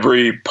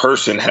every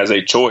person has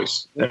a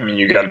choice. I mean,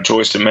 you got a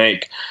choice to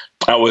make.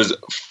 I was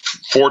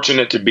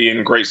fortunate to be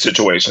in great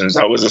situations.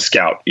 I was a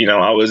scout, you know,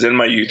 I was in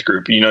my youth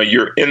group. You know,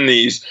 you're in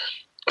these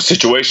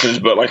situations,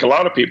 but like a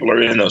lot of people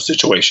are in those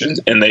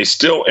situations and they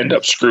still end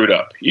up screwed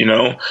up, you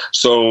know?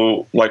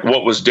 So like,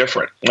 what was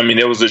different? I mean,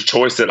 it was a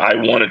choice that I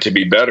wanted to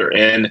be better.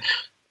 And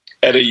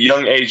at a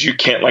young age, you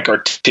can't like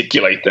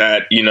articulate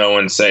that, you know,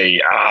 and say,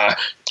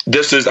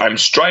 I'm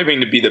striving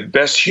to be the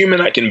best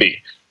human I can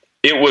be.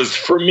 It was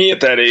for me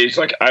at that age,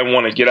 like, I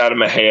want to get out of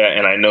my head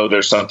and I know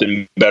there's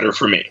something better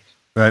for me.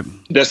 Right.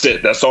 That's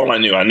it. That's all I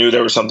knew. I knew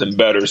there was something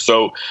better.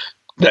 So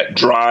that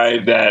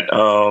drive, that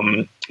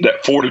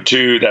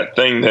fortitude, that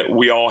thing that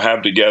we all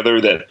have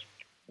together,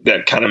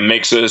 that kind of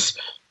makes us,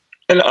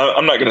 and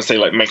I'm not going to say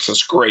like makes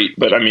us great,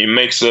 but I mean,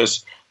 makes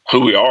us who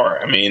we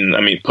are. I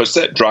mean, puts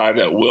that drive,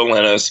 that will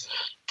in us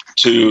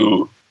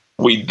to,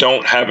 we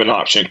don't have an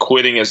option.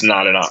 Quitting is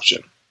not an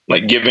option.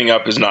 Like giving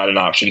up is not an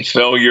option.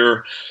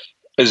 Failure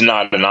is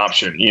not an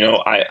option. You know,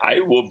 I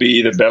will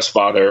be the best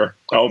father.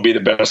 I will be the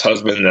best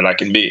husband that I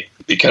can be,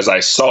 because I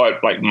saw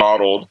it like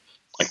modeled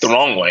like the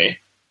wrong way.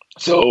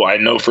 So I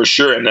know for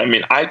sure. And I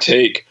mean, I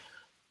take,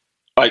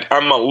 like,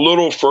 I'm a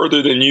little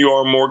further than you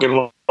are,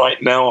 Morgan,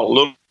 right now, a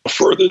little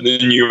further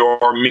than you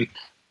are. I mean,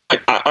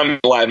 I'm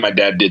glad my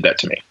dad did that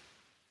to me.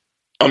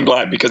 I'm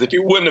glad, because if he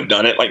wouldn't have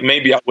done it, like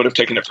maybe I would have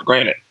taken it for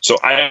granted. So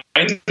I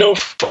know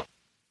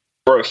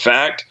for a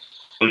fact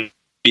I would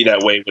be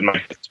that way with my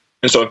kids.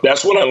 And so if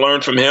that's what I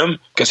learned from him,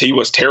 because he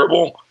was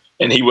terrible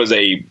and he was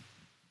a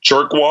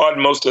jerkwad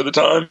most of the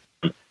time,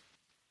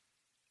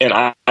 and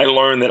I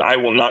learned that I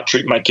will not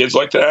treat my kids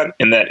like that,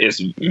 and that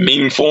is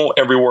meaningful.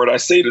 Every word I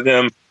say to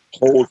them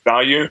holds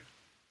value.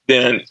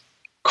 Then,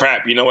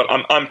 crap, you know what?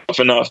 I'm tough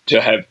enough to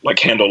have like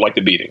handled like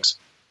the beatings.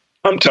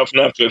 I'm tough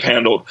enough to have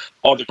handled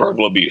all the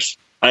verbal abuse.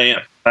 I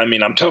am. I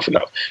mean, I'm tough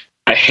enough.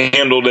 I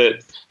handled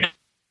it.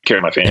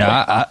 Carry my family.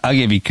 Yeah, I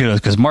give you kudos,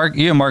 because Mark,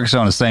 you and Marcus are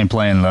on the same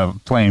playing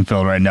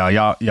field right now.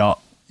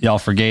 Y'all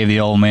forgave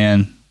the old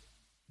man,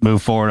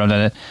 move forward on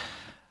that.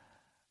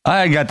 I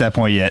hadn't got that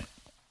point yet.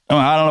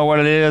 I don't know what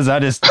it is.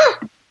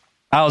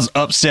 I was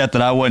upset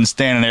that I wasn't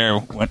standing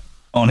there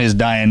on his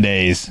dying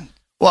days.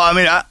 Well, I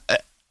mean,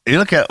 you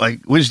look at, like,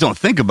 we just don't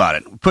think about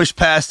it. Push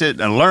past it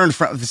and learn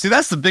from. See,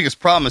 that's the biggest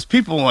problem, is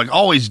people like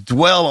always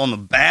dwell on the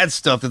bad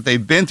stuff that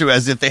they've been through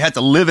as if they had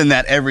to live in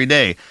that every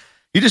day.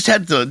 You just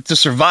had to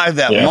survive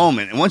that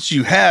moment. And once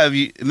you have,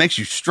 it makes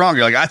you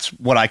stronger. Like, that's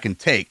what I can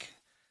take.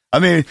 I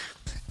mean,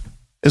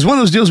 it's one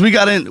of those deals we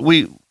got in.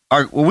 We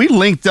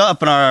linked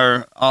up,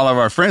 and all of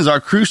our friends, our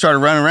crew started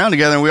running around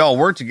together, and we all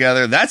worked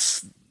together.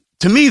 That's,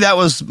 to me, that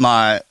was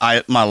my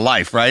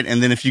life, right?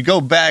 And then if you go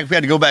back, we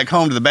had to go back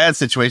home to the bad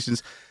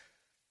situations.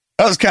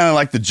 That was kind of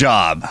like the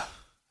job.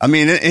 I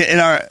mean, in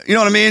our, you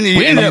know what I mean?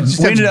 We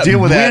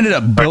ended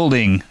up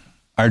building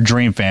our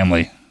dream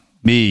family.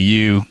 Me,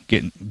 you,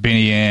 getting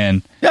Benny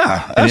in,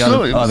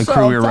 absolutely, the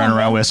crew we were running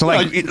around with. So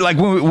like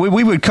when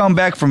we would come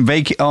back from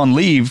on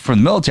leave from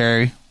the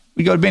military,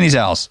 we go to Benny's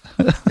house.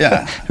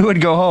 Yeah, who would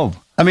go home?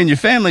 I mean, your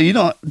family. You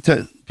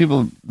don't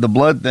people the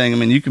blood thing. I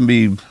mean, you can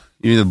be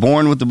you're either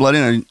born with the blood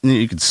in, or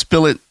you could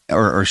spill it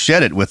or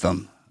shed it with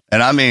them.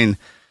 And I mean,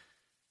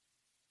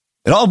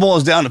 it all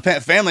boils down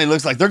to family. It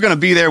looks like they're going to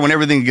be there when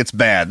everything gets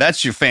bad.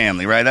 That's your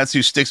family, right? That's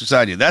who sticks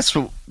beside you. That's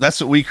what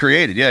we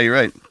created. Yeah, you're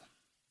right.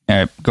 All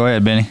right, go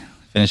ahead, Benny.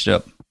 Finish it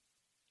up.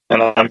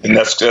 And I mean,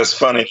 that's just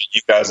funny that you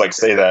guys like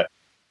say that.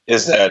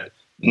 Is that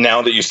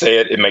now that you say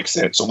it, it makes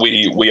sense.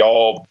 We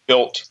all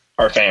built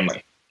our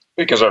family,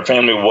 because our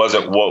family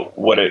wasn't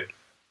what it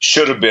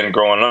should have been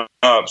growing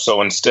up.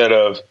 So instead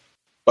of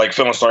like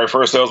feeling sorry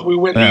for ourselves, we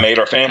went and made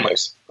our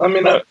families. I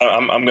mean,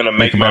 I'm going to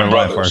make my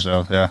brothers. For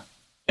ourselves, yeah.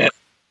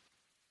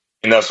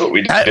 And that's what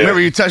we did. I remember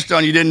you touched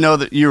on, you didn't know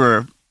that you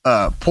were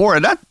poor.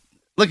 And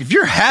look, if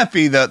you're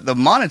happy, the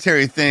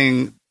monetary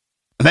thing,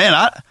 man,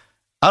 I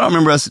don't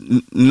remember us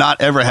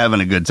not ever having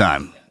a good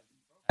time.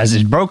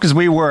 As broke as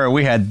we were,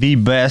 we had the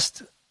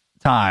best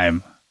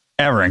time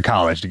ever in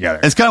college together.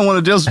 It's kind of one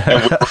of those.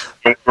 And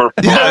broke.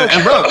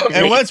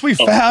 And once we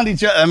found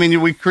each other, I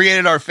mean, we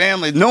created our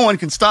family. No one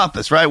can stop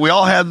us, right? We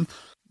all have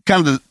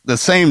kind of the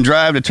same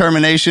drive,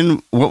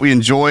 determination. What we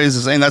enjoy is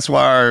the same. That's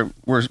why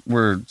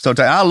we're so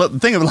tight. The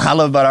thing I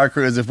love about our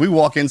crew is if we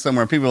walk in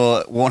somewhere,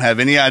 people won't have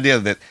any idea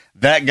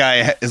that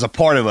guy is a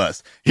part of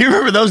us. You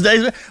remember those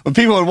days when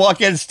people would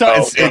walk in and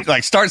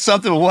start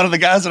something with one of the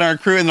guys in our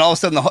crew, and then all of a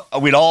sudden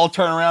we'd all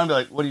turn around and be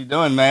like, "What are you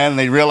doing, man?" And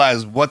they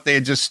realize what they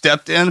had just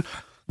stepped in.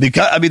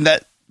 Because I mean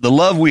that the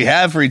love we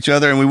have for each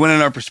other, and we went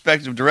in our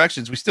respective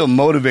directions, we still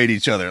motivate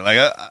each other. Like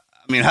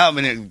I mean, how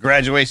many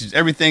graduations,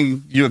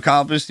 everything you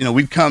accomplished,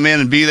 we'd come in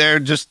and be there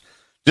just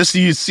so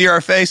you'd see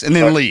our face and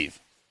then leave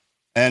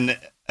and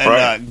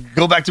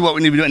go back to what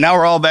we need to be doing. Now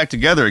we're all back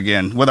together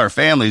again with our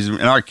families,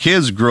 and our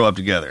kids grow up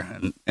together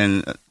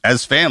and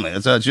as family.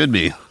 That's how it should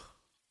be.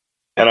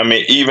 And I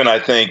mean, I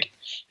think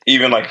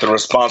like the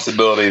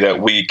responsibility that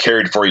we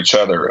carried for each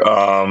other,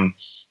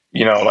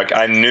 like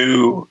I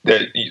knew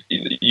that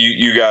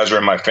you guys are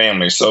in my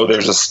family. So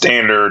there's a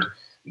standard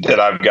that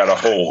I've got to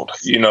hold,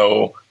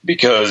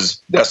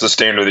 because that's the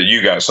standard that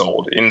you guys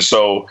hold. And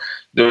so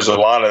there's a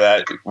lot of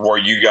that where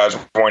you guys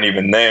weren't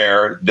even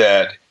there,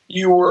 that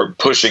you were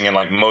pushing and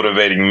like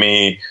motivating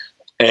me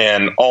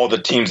and all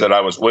the teams that I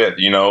was with,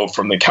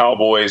 from the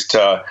Cowboys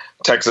to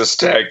Texas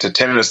Tech to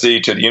Tennessee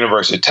to the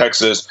University of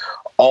Texas.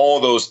 All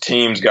those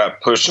teams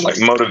got pushed and like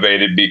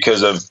motivated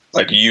because of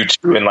like you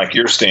two and like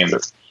your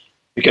standard,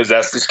 because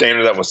that's the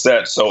standard that was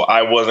set. So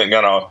I wasn't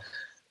going to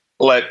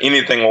let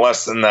anything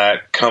less than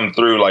that come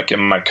through, like in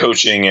my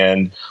coaching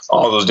and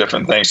all those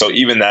different things. So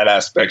even that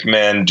aspect,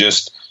 man,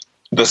 just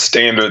the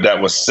standard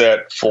that was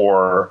set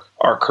for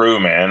our crew,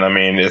 man. I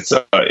mean, it's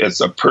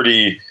a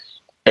pretty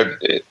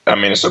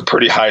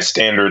high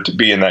standard to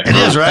be in that crew.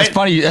 It is, right? That's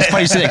funny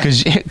you say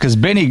that, because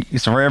Benny,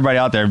 so for everybody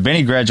out there,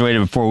 Benny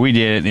graduated before we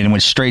did and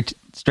went straight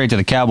to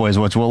the Cowboys,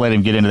 which we'll let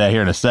him get into that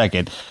here in a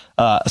second.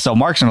 So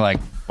Mark's like,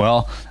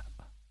 well,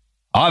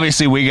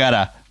 obviously we got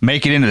to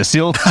make it into the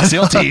SEAL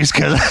teams,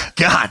 because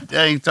God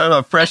dang, talk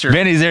about pressure.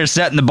 Benny's there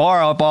setting the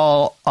bar up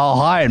all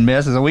high and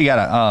miss. So we got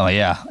to, oh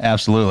yeah,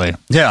 absolutely.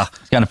 Yeah.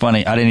 It's kind of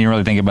funny. I didn't even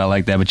really think about it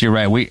like that, but you're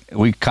right.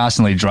 We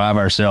constantly drive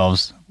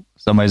ourselves.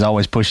 Somebody's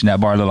always pushing that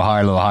bar a little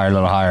higher, a little higher, a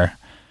little higher.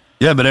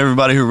 Yeah, but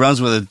everybody who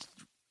runs with it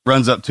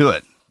runs up to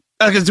it.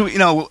 Because,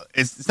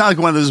 it's not like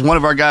one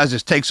of our guys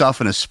just takes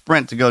off in a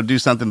sprint to go do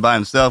something by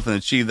himself and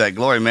achieve that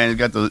glory, man.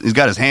 He's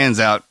got his hands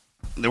out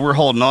that we're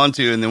holding on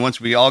to, and then once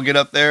we all get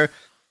up there,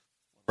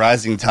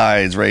 rising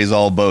tides raise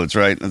all boats,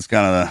 right? That's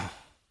kind of I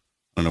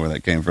don't know where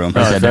that came from.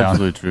 That's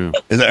absolutely true.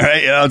 Is that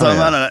right? I'm talking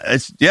about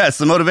it. It's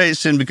the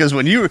motivation, because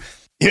when you're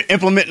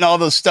implementing all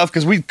those stuff,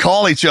 because we'd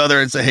call each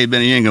other and say, "Hey,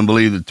 Benny, you ain't gonna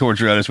believe the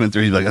torture I just went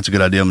through." He's like, "That's a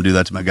good idea. I'm gonna do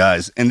that to my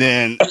guys." And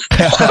then,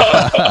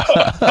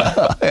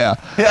 yeah,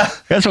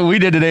 that's what we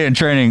did today in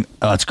training.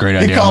 Oh, it's a great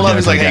idea. He called up.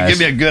 He's like, "Hey, give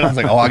me a good." I was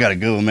like, "Oh, I gotta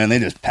go, man. They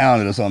just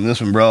pounded us on this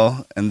one,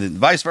 bro." And then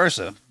vice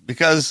versa,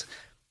 because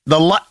the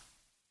life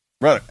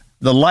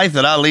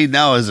that I lead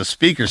now as a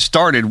speaker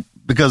started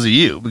because of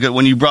you. Because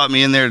when you brought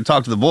me in there to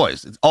talk to the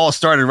boys, it all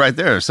started right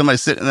there. Somebody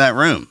sitting in that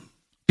room.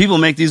 People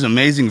make these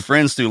amazing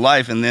friends through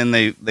life, and then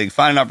they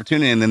find an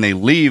opportunity, and then they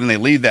leave, and they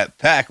leave that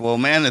pack. Well,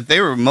 man, if they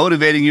were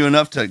motivating you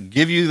enough to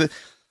give you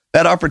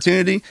that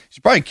opportunity, you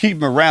should probably keep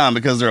them around,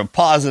 because they're a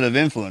positive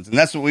influence. And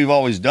that's what we've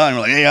always done.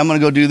 We're like, "Hey, I'm going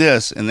to go do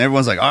this." And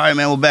everyone's like, "All right,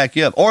 man, we'll back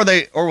you up." Or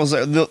they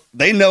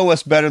know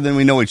us better than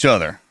we know each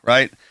other,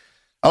 right?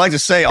 I like to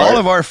say all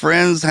of our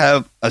friends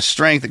have a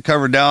strength that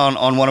cover down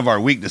on one of our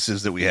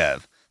weaknesses that we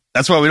have.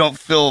 That's why we don't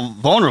feel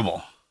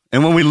vulnerable.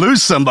 And when we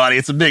lose somebody,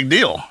 it's a big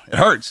deal. It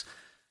hurts.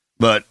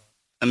 But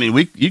I mean,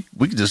 we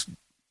could just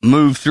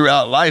move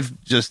throughout life.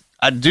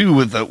 I do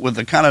with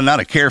a kind of not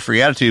a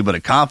carefree attitude, but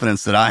a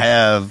confidence that I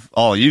have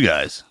all you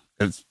guys.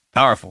 It's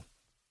powerful.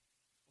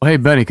 Well, hey,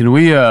 Benny, can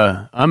we?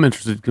 I'm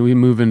interested. Can we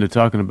move into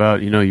talking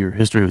about your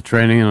history with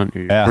training and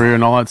your career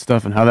and all that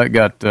stuff, and how that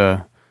got?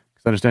 Because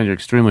I understand you're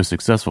extremely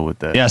successful with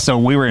that. Yeah. So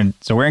we're in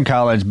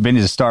college.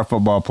 Benny's a star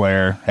football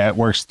player.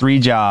 Works 3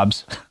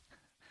 jobs,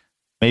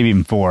 maybe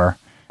even 4.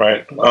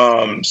 Right.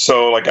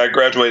 So like I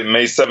graduated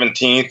May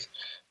 17th.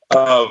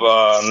 Of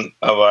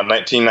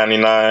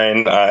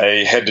 1999,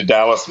 I head to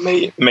Dallas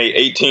May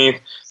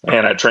 18th,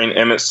 and I trained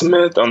Emmitt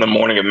Smith on the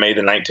morning of May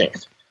the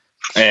 19th,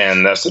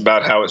 and that's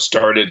about how it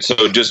started. So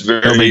just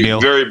very,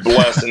 very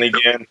blessed. And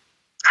again,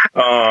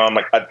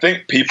 I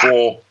think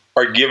people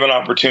are given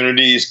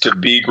opportunities to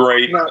be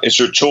great. It's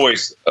your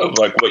choice of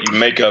like what you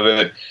make of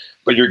it,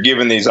 but you're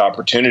given these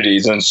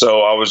opportunities, and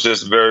so I was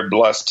just very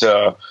blessed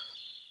to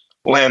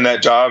land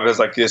that job as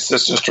like the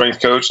assistant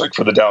strength coach, like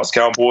for the Dallas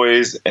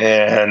Cowboys.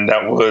 And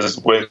that was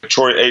with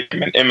Troy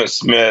Aikman, Emmitt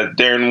Smith,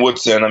 Darren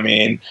Woodson. I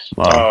mean,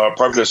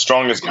 probably the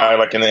strongest guy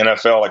like in the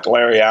NFL, like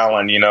Larry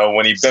Allen, you know,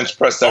 when he bench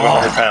pressed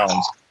 700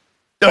 pounds.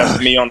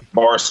 That's me on the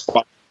bar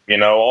spot, you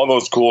know, all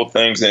those cool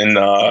things. And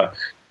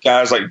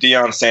guys like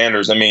Dion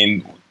Sanders, I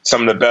mean,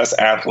 some of the best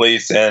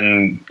athletes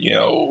and, you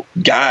know,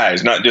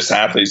 guys, not just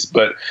athletes,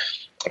 but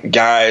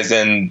guys.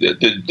 And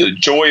the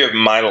joy of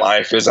my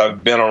life is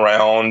I've been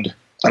around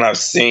and I've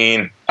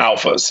seen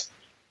alphas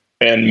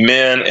and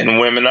men and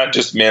women, not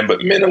just men,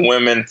 but men and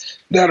women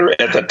that are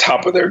at the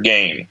top of their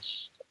game.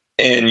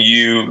 And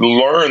you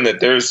learn that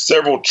there's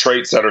several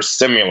traits that are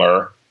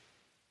similar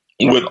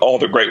with all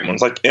the great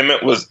ones. Like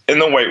Emmitt was in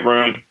the weight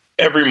room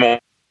every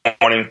morning,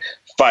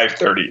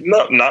 5:30,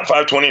 not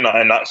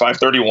 5:29, not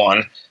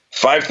 5:31,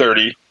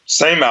 5:30,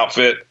 same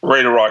outfit,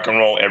 ready to rock and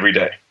roll every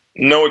day.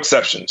 No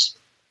exceptions.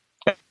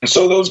 And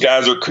so those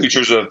guys are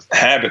creatures of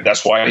habit.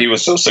 That's why he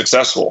was so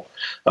successful.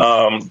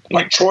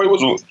 Like Troy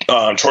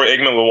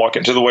Aikman would walk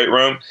into the weight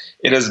room.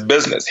 It is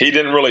business. He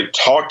didn't really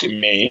talk to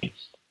me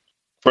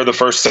for the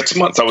first 6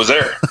 months I was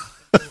there.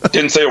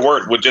 Didn't say a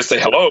word. Would just say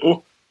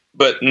hello.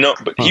 But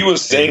he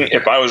was saying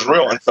if I was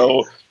real. And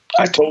so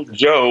I told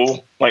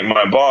Joe, like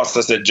my boss,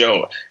 I said,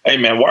 Joe, hey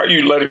man, why are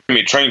you letting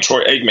me train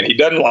Troy Aikman? He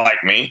doesn't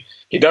like me.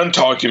 He doesn't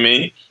talk to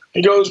me.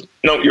 He goes,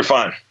 no, you're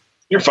fine.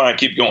 You're fine.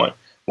 Keep going.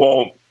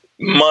 Well,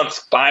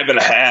 month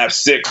 5.5,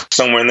 6,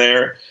 somewhere in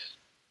there,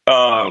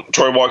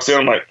 Troy walks in.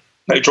 I'm like,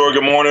 hey, Troy,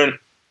 good morning.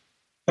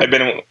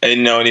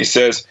 And he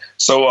says,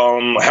 so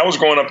how was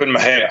growing up in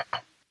Mejia? I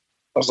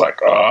was like,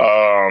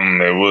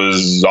 it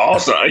was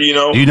awesome. You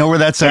know, do you know where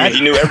that's at?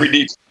 He knew every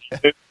detail.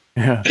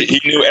 Yeah. He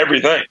knew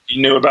everything.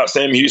 He knew about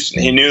Sam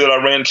Houston. He knew that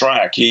I ran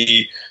track.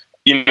 He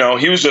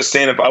was just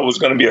saying if I was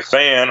going to be a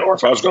fan or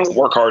if I was going to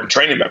work hard and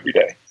train him every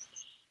day.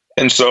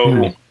 And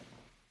so,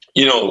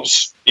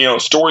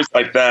 stories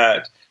like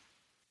that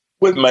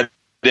with my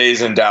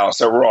days in Dallas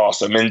that were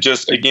awesome. And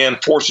just, again,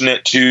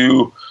 fortunate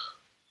to,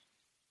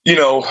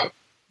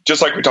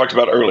 just like we talked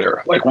about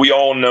earlier, like we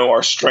all know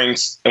our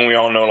strengths and we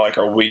all know like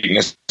our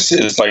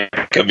weaknesses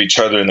like of each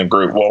other in the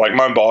group. Well, like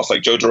my boss,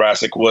 like Joe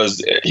Jurassic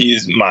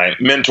he's my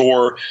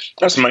mentor.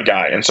 That's my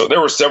guy. And so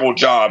there were several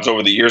jobs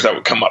over the years that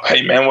would come up.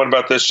 Hey man, what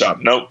about this job?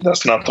 Nope,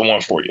 that's not the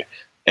one for you.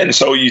 And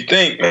so you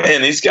think,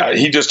 man,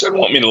 he just didn't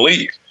want me to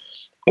leave.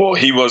 Well,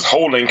 he was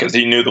holding because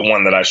he knew the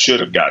one that I should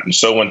have gotten.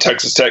 So when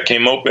Texas Tech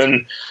came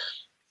open,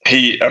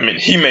 he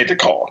made the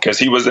call because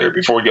he was there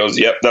before. He goes,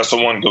 yep, that's the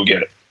one, go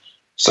get it.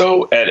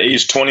 So at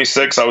age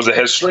 26, I was a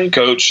head strength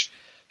coach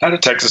at a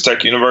Texas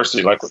Tech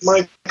University, like with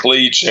Mike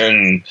Leach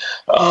and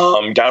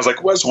guys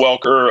like Wes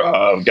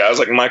Welker, guys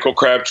like Michael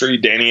Crabtree,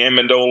 Danny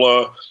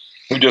Amendola,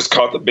 who just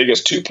caught the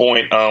biggest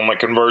 2-point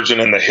conversion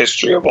in the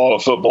history of all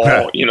of football,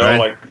 right.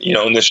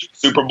 In this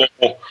Super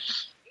Bowl.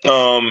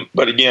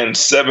 But again,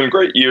 7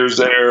 great years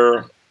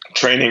there,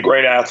 training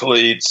great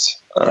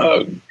athletes,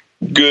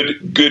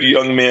 good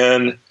young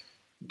men.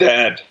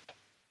 That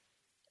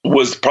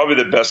was probably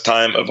the best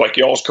time of like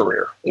y'all's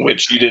career,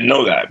 which you didn't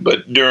know that.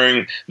 But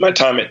during my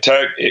time at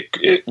Tech,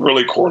 it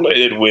really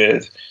correlated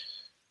with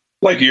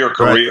like your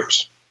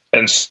careers. Right.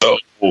 And so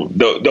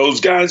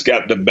those guys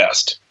got the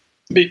best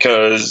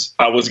because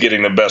I was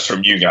getting the best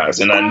from you guys.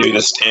 And I knew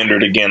the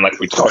standard, again, like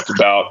we talked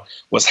about,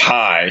 was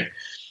high.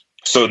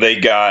 So they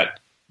got,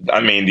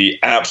 the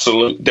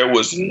absolute, there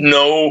was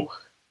no,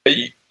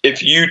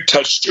 if you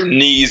touched your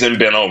knees and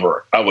bent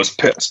over, I was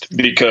pissed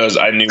because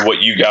I knew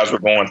what you guys were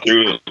going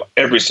through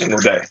every single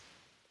day.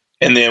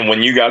 And then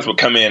when you guys would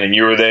come in and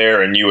you were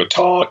there and you would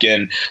talk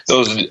and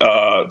those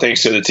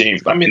thanks to the team,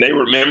 they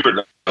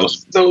remembered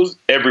those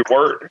every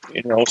word,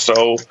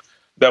 so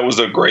that was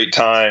a great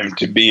time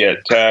to be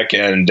at Tech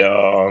and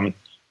a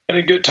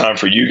good time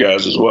for you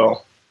guys as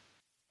well.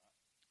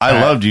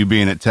 I loved you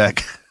being at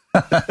Tech.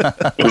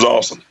 It was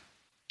awesome.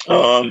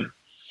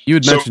 You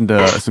had mentioned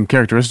some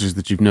characteristics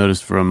that you've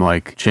noticed from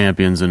like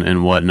champions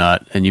and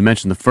whatnot, and you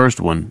mentioned the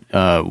first one.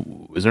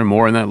 Is there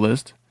more in that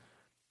list?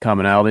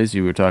 Commonalities?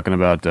 You were talking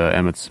about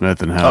Emmitt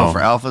Smith and how... Oh, for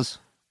alphas?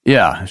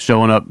 Yeah,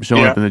 showing up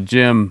in the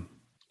gym.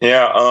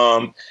 Yeah,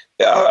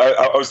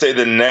 I would say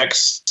the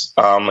next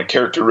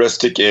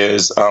characteristic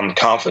is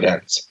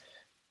confidence.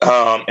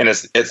 And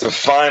it's a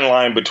fine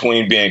line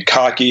between being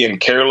cocky and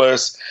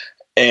careless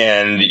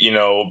and,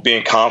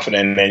 being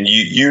confident. And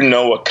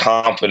a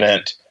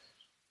confident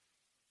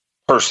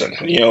person,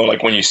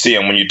 like when you see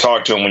him, when you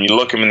talk to him, when you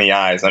look him in the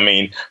eyes.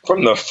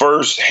 From the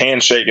first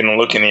handshake and the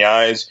look in the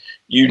eyes,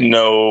 you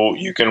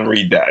can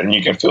read that and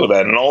you can feel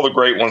that. And all the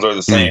great ones are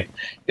the same.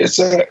 It's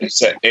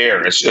an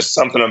air. It's just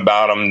something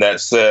about them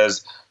that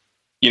says,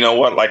 you know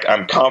what, like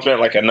I'm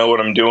confident, like I know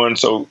what I'm doing.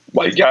 So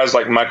like guys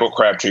like Michael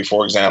Crabtree,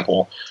 for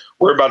example,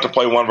 we're about to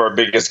play one of our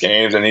biggest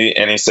games. And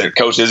he said,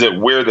 Coach, is it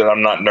weird that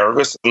I'm not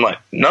nervous? I'm like,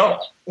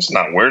 no, it's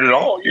not weird at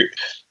all.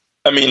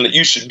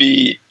 You should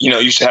be,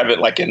 you should have it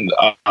like in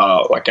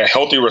like a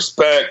healthy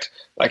respect,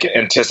 like an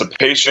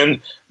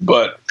anticipation,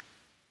 but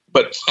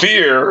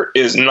fear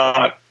is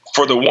not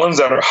for the ones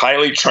that are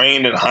highly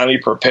trained and highly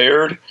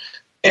prepared.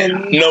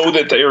 and know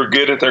that they are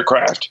good at their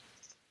craft,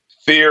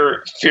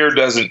 fear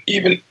doesn't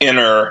even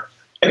enter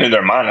into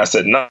their mind. I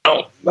said, no.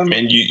 I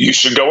mean, you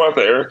should go out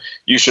there.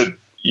 You should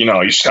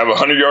have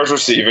 100 yards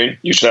receiving.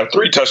 You should have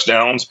 3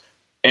 touchdowns,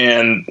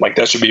 and like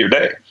that should be your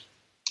day.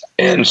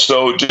 And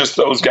so just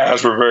those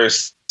guys were very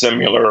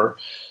similar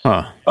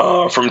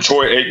from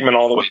Troy Aikman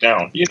all the way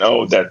down.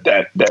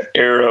 That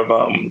air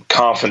of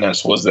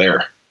confidence was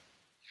there.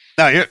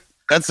 No,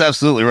 that's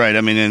absolutely right.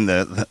 I mean, in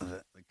the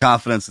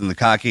confidence and the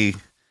cocky,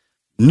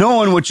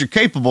 knowing what you're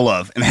capable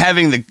of and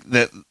having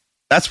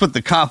that's what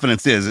the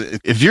confidence is.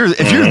 If you're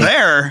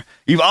there,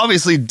 you've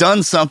obviously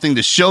done something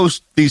to show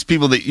these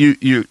people that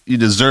you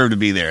deserve to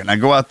be there. Now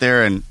go out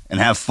there and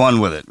have fun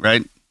with it,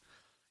 right?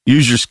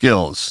 Use your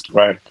skills.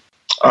 Right.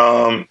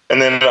 And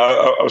then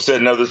I would say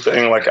another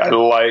thing, like I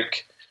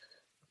like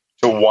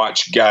to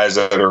watch guys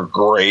that are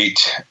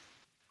great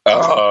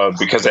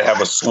because they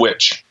have a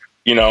switch,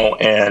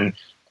 and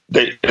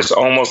it's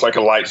almost like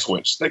a light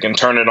switch. They can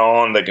turn it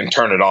on, they can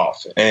turn it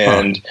off.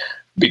 And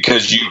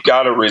because you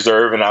got to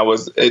reserve, and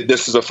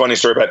this is a funny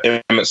story about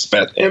Emmitt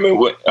Smith.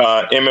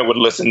 Emmitt would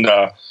listen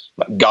to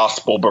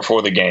gospel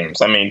before the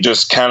games. I mean,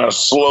 just kind of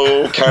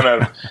slow, kind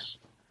of,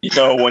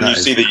 when you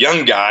see the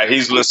young guy,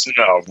 he's listening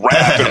to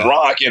rap and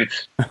rock and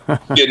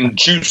getting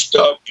juiced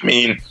up. I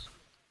mean,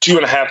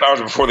 2.5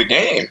 hours before the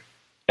game.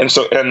 And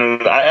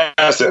I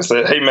asked him, I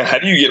said, hey man, how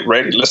do you get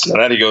ready? Listen to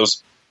that. He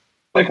goes,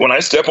 like, when I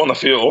step on the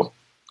field,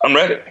 I'm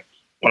ready.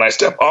 When I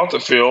step off the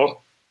field,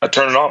 I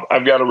turn it off.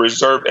 I've got to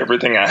reserve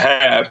everything I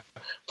have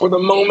for the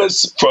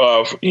moments,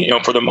 for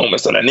the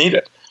moments that I need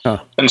it.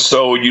 And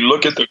so you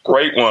look at the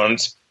great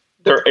ones,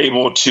 they're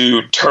able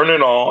to turn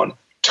it on,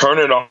 turn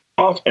it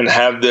off, and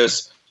have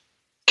this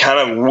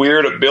kind of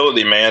weird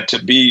ability, man,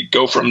 to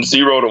go from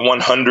 0 to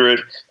 100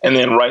 and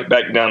then right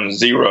back down to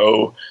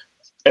 0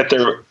 at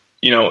their,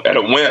 at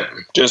a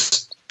whim.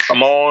 Just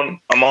I'm on,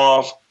 I'm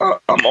off,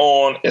 I'm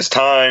on. It's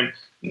time.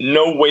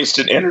 No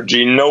wasted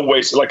energy, no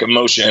wasted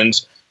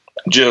emotions.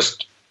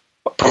 Just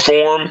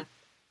perform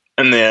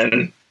and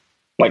then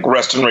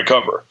rest and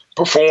recover.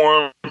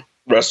 Perform,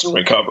 rest and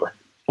recover.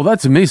 Well, that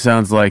to me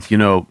sounds like,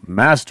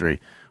 mastery.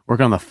 Work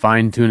on the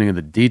fine tuning of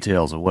the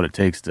details of what it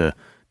takes to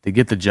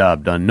get the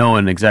job done,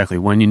 knowing exactly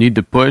when you need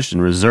to push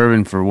and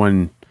reserving for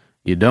when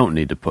you don't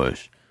need to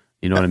push.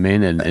 You know what I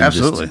mean? And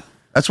absolutely.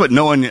 That's what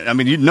knowing. I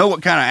mean, you know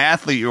what kind of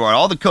athlete you are.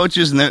 All the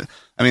coaches,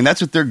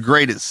 that's what they're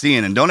great at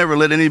seeing. And don't ever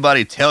let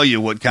anybody tell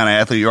you what kind of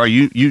athlete you are.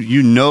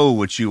 You know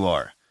what you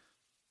are,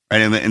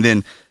 right? And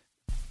then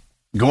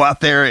go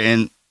out there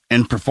and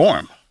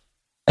perform.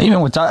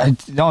 Even with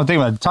the only thing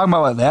about talking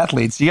about the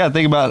athletes, you got to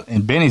think about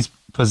in Benny's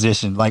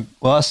position, like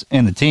us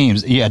and the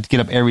teams. You had to get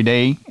up every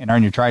day and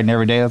earn your trident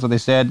every day. That's what they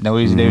said. No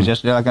easy day was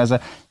yesterday. Like I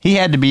said, he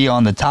had to be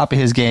on the top of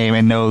his game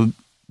and know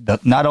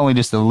not only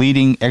just the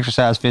leading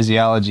exercise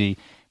physiology,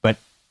 but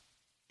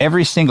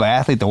every single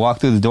athlete that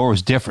walked through the door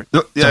was different.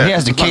 So he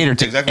has to cater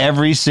to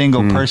every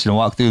single person to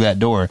walk through that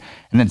door.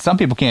 And then some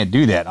people can't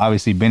do that.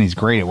 Obviously, Benny's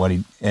great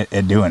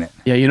at doing it.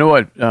 Yeah, you know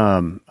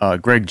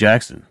what? Greg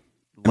Jackson,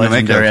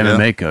 legendary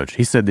MMA coach.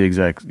 He said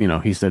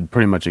he said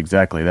pretty much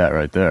exactly that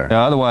right there.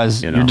 Yeah,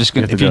 otherwise, you're just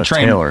going to, if you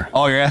train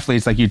all your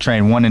athletes like you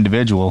train one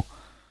individual,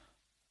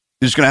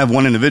 you're just going to have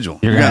one individual.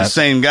 You're going to have the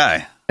same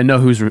guy. And know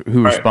who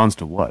responds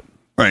to what.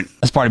 Right.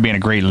 That's part of being a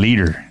great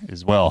leader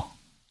as well.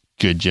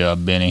 Good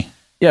job, Benny.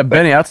 Yeah,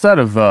 Benny, outside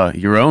of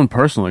your own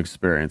personal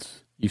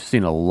experience, you've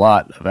seen a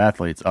lot of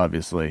athletes,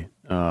 obviously,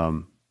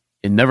 in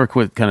never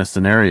quit kind of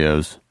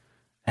scenarios.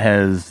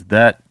 Has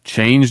that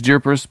changed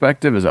your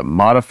perspective? Has it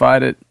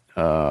modified it?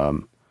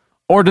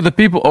 Or do the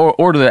people,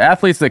 or do the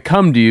athletes that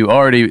come to you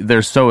already,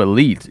 they're so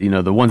elite,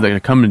 the ones that are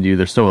coming to you,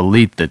 they're so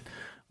elite that,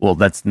 well,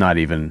 that's not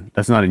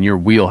in your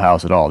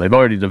wheelhouse at all. They've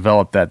already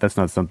developed that. That's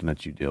not something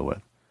that you deal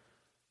with.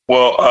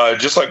 Well,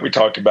 just like we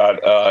talked about,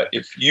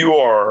 if you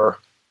are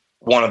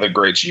one of the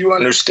greats, you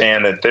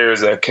understand that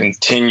there's a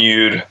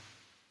continued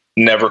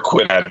never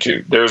quit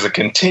attitude. There's a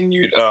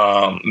continued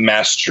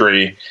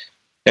mastery,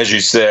 as you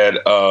said,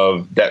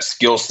 of that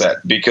skill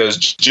set, because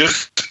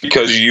just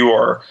because you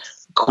are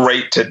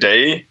great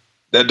today,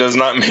 that does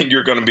not mean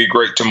you're going to be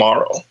great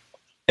tomorrow.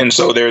 And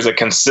so there's a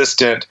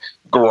consistent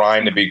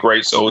grind to be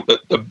great. So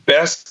the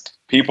best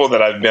people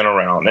that I've been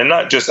around, and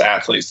not just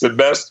athletes, the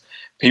best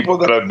people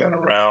that I've been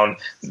around,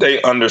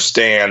 they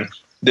understand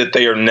that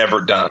they are never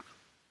done.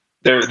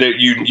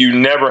 You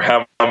never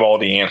have all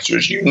the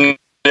answers. You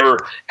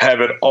never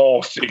have it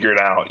all figured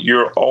out.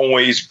 You're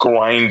always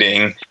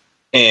grinding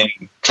and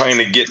trying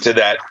to get to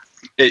that,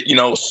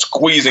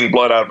 squeezing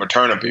blood out of a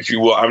turnip, if you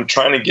will. I'm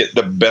trying to get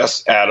the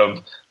best out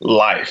of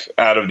life,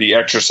 out of the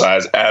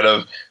exercise, out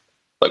of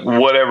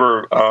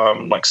whatever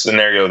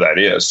scenario that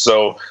is.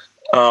 So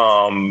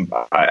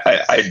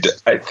I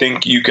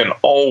think you can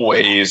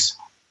always,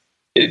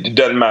 it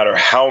doesn't matter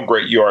how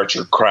great you are at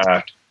your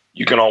craft,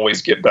 you can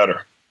always get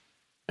better.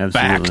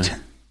 Absolutely.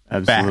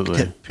 Absolutely.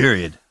 Fact.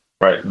 Period.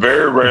 Right.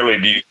 Very rarely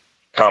do you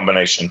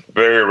combination.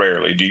 Very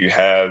rarely do you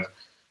have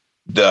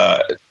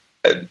the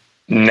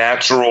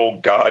natural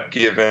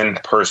God-given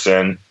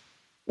person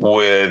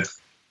with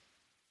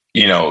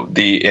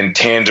the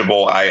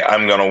intangible,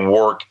 I'm going to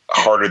work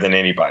harder than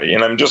anybody.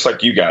 And I'm just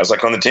like you guys,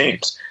 like on the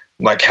teams,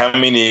 like how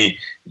many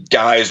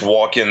guys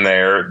walk in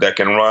there that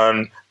can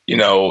run,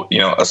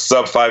 a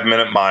sub 5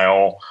 minute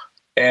mile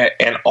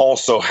and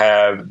also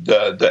have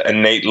the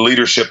innate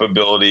leadership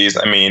abilities.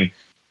 I mean,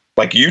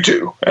 like you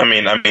do. I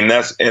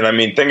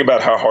mean, think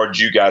about how hard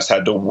you guys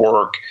had to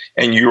work,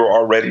 and you were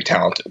already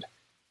talented,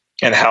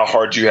 and how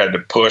hard you had to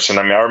push. And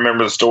I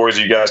remember the stories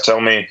you guys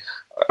tell me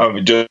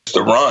of just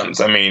the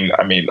runs. I mean,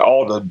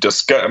 all the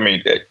discuss. I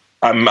mean,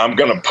 I'm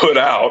going to put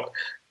out,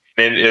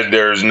 and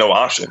there's no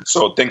option.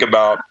 So think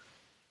about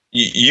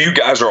you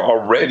guys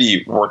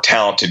were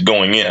talented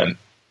going in,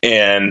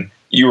 and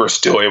you were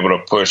still able to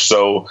push.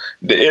 So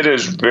it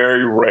is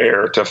very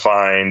rare to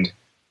find.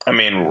 I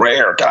mean,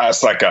 rare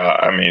guys.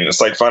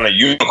 It's like finding a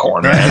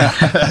unicorn, man.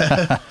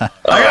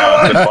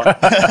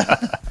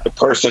 The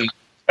person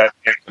that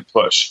can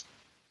push.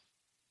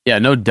 Yeah,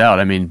 no doubt.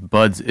 I mean,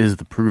 Buds is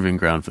the proving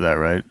ground for that,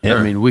 right? Yeah.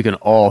 I mean, we can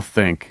all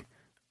think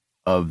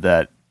of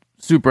that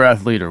super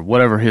athlete or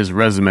whatever his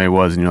resume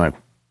was, and you're like,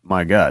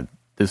 my God,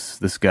 this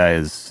guy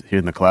is here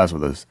in the class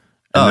with us.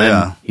 And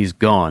then he's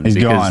gone. He's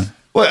gone.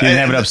 Well, he didn't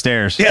have it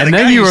upstairs. Yeah, and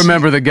then you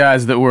remember the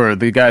guys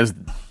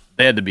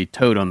they had to be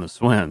towed on the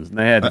swims, and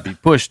they had to be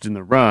pushed in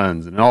the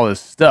runs and all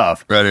this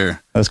stuff. Right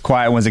here. Those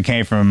quiet ones that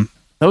came from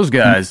those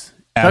guys.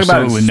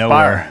 absolutely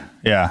nowhere.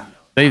 Yeah.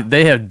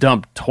 They have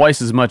dumped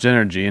twice as much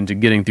energy into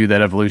getting through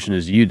that evolution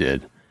as you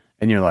did.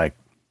 And you're like,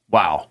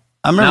 wow.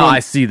 I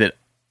see that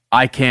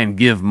I can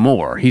give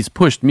more. He's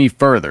pushed me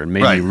further and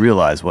made me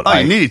realize what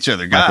you need each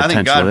other. I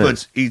think God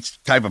puts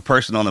each type of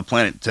person on the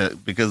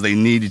planet because they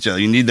need each other.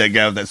 You need that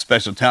guy with that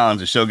special talent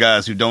to show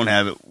guys who don't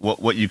have it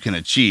what you can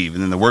achieve.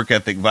 And then the work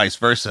ethic, vice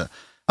versa.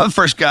 I'm the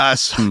first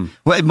guys.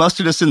 They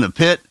mustered us in the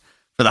pit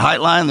for the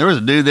height line. There was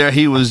a dude there.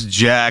 He was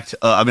jacked.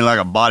 Like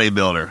a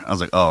bodybuilder. I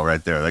was like, oh,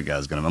 right there. That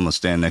guy's I'm going to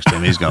stand next to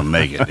him. He's going to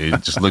make it, dude.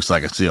 It just looks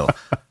like a seal.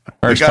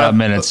 First 5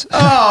 minutes.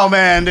 Oh,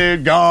 man,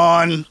 dude.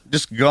 Gone.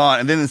 Just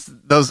gone. And then it's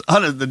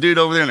the dude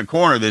over there in the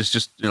corner that's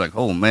just, you're like,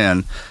 oh,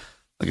 man.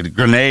 Like a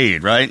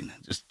grenade, right?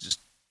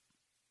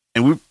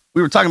 And we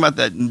were talking about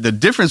that. The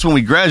difference when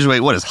we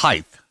graduate, what is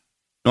height?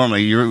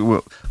 Normally,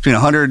 you're between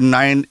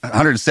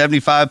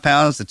 175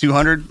 pounds to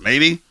 200,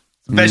 maybe.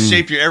 It's the best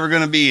shape you're ever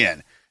going to be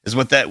in is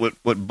what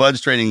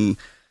Bud's training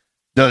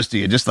does to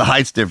you. Just the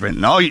height's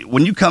different. And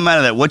when you come out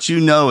of that, what you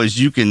know is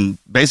you can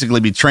basically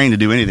be trained to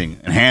do anything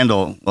and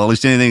handle, well, at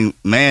least anything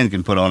man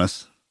can put on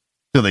us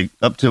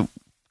up to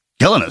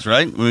killing us,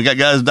 right? When we got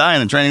guys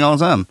dying and training all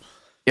the time.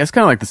 Yeah, it's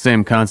kind of like the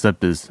same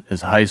concept as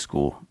high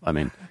school. I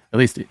mean, at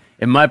least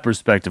in my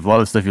perspective, a lot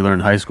of the stuff you learn in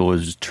high school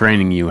is just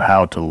training you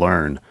how to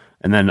learn.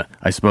 And then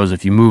I suppose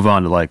if you move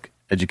on to like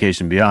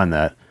education beyond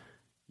that,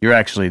 you're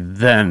actually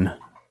then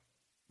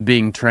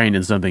being trained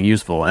in something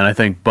useful. And I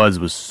think Buds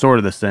was sort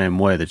of the same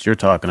way that you're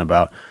talking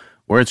about,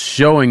 where it's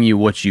showing you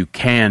what you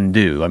can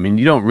do. I mean,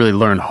 you don't really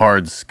learn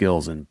hard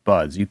skills in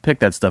Buds. You pick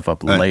that stuff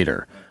up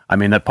later. I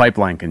mean, that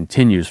pipeline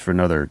continues for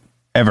another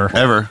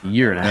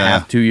year and a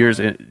half, 2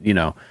 years,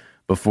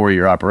 before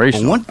your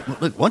operation. Well,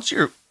 once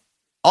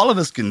all of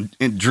us can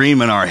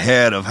dream in our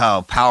head of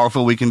how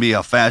powerful we can be,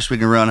 how fast we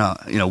can run, how,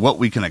 what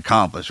we can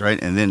accomplish,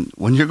 right? And then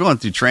when you're going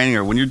through training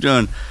or when you're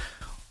doing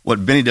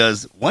what Benny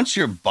does, once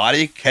your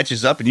body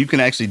catches up and you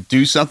can actually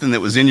do something that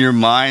was in your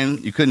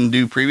mind you couldn't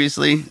do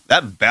previously,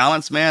 that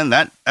balance, man,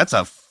 that's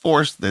a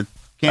force that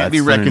can't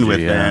be reckoned with,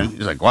 man.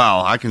 You're like,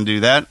 wow, I can do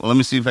that. Well, let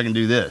me see if I can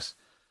do this.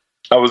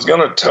 I was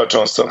going to touch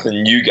on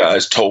something you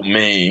guys told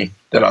me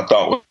that I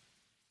thought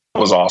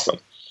was awesome.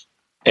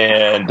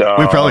 And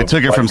we probably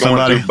took it from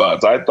somebody.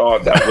 Buds. I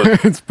thought that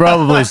was it's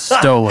probably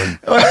stolen.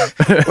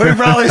 We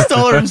probably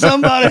stole it from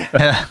somebody.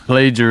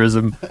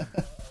 Plagiarism.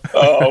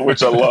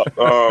 Which I love,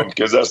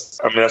 because that's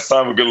the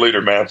sign of a good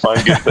leader, man.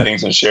 Find good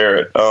things and share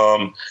it.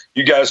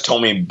 You guys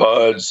told me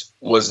Buds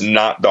was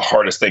not the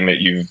hardest thing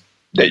that you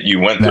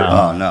went through.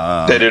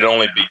 No. That it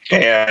only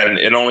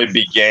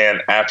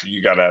began after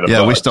you got out of Buds.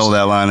 Yeah, we stole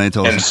that line. They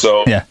told us. And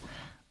so, yeah,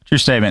 true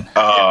statement.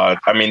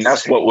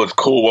 That's what was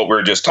cool. What we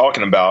were just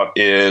talking about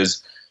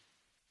is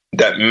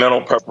that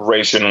mental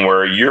preparation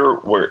where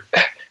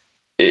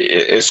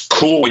it's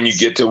cool when you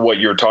get to what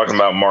you're talking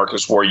about,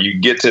 Marcus, where you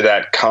get to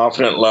that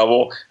confident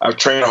level. I've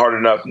trained hard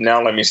enough.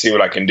 Now let me see what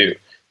I can do.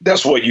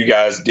 That's what you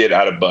guys did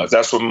out of Buds.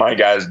 That's what my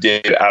guys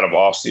did out of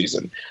off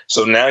season.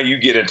 So now you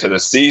get into the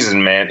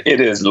season, man,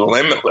 it is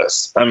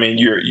limitless. I mean,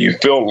 you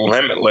feel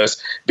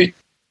limitless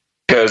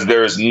because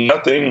there's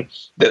nothing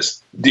that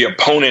the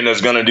opponent is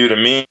going to do to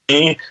me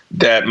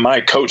that my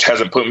coach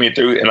hasn't put me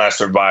through, and I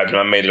survived and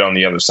I made it on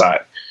the other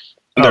side.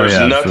 There's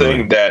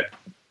nothing that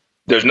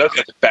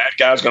the bad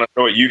guy's going to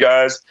throw at you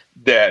guys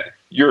that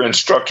your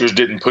instructors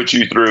didn't put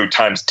you through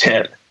times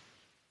 10.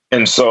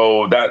 And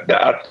so that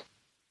I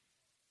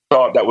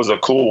thought that was a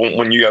cool,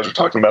 when you guys were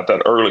talking about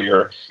that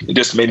earlier, it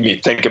just made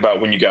me think about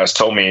when you guys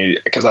told me,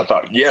 because I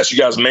thought, yes, you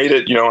guys made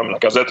it. I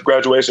was at the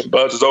graduation,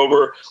 Buds is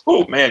over.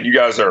 Oh man, you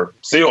guys are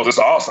SEALs. It's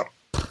awesome.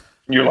 And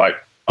you're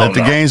like, let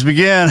the games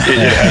begin.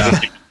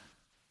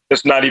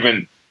 It's not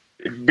even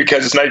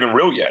because it's not even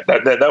real yet.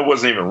 That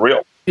wasn't even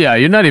real. Yeah,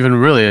 you're not even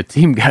really a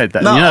team guy at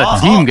that. You're not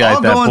a team guy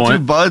at that point. All going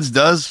through Buds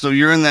does, so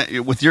you're in that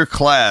with your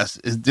class,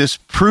 it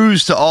just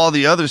proves to all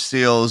the other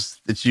SEALs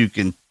that you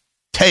can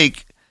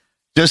take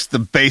just the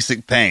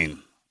basic pain,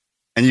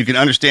 and you can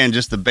understand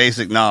just the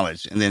basic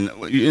knowledge, and then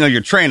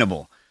you're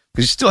trainable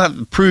because you still have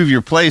to prove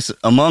your place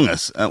among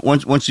us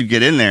once you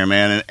get in there,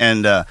 man.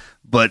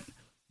 But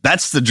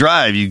that's the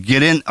drive. You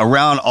get in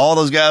around all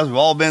those guys. We've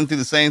all been through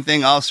the same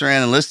thing, officer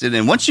and enlisted.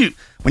 And when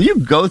you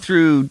go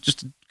through, just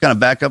to kind of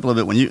back up a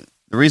little bit,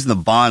 the reason the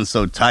bond's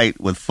so tight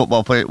with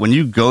football players, when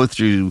you go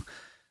through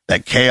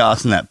that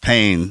chaos and that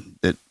pain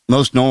that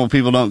most normal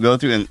people don't go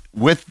through, and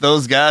with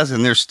those guys,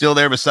 and they're still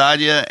there beside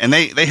you, and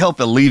they help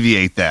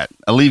alleviate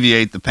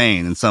the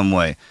pain in some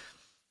way,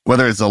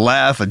 whether it's a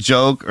laugh, a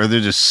joke, or they're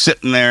just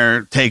sitting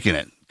there taking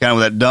it, kind of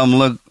with that dumb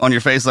look on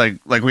your face, like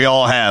we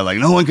all have, like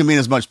no one can be in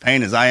as much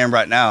pain as I am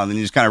right now. And then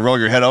you just kind of roll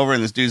your head over,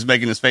 and this dude's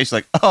making his face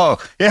like, oh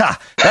yeah,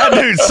 that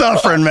dude's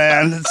suffering,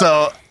 man.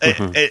 So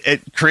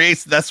it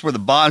creates, that's where the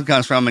bond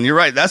comes from. And you're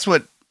right. That's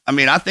what,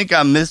 I think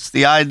I miss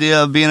the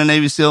idea of being a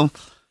Navy SEAL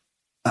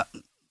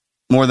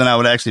more than I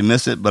would actually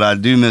miss it, but I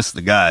do miss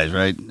the guys,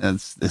 right?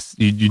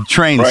 You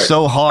train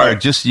so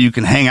hard just so you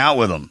can hang out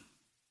with them.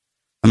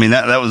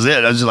 That was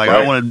it. I was just like,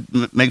 I want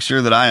to make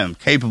sure that I am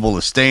capable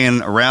of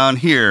staying around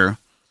here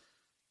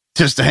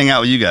just to hang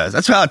out with you guys.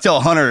 That's how I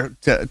tell Hunter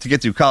to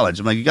get through college.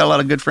 I'm like, you got a lot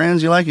of good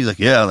friends you like? He's like,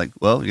 yeah. Like,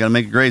 well, you got to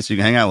make it great so you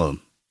can hang out with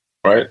them.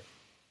 Right.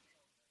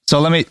 So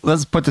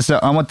let's put this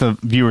out. I want the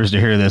viewers to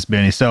hear this,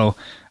 Benny. So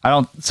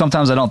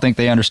sometimes I don't think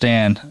they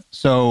understand.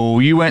 So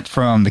you went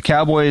from the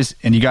Cowboys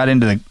and you got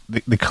into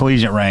the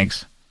collegiate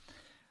ranks.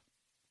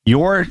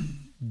 Your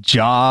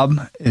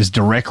job is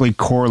directly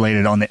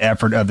correlated on the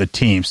effort of the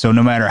team. So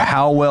no matter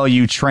how well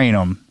you train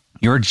them,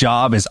 your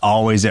job is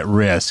always at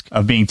risk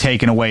of being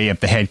taken away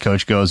if the head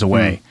coach goes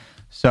away.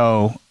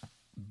 So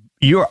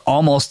you're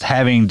almost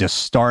having to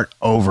start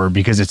over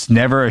because it's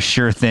never a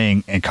sure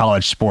thing in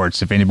college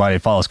sports. If anybody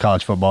follows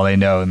college football, they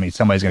know,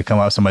 somebody's going to come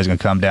up, somebody's going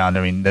to come down.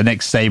 The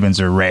next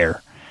Sabans are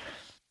rare.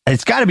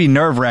 It's got to be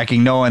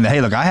nerve-wracking knowing that, hey,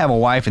 look, I have a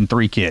wife and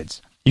 3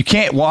 kids. You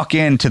can't walk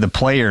into the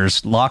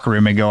players' locker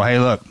room and go, hey,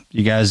 look,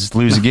 you guys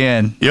lose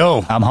again.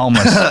 Yo, I'm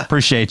homeless.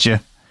 Appreciate you.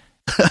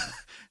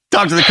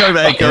 Talk to the coach.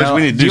 Hey, coach,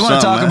 we need to do something. You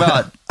want to talk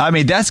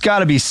about, that's got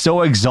to be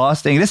so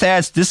exhausting.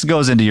 This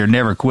goes into your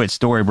never quit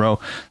story, bro.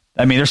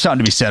 There's something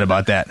to be said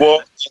about that.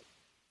 Well,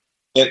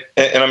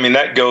 and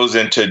that goes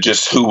into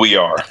just who we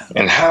are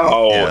and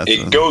how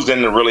it goes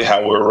into really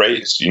how we're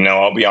raised.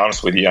 I'll be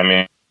honest with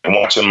you.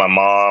 Watching my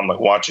mom,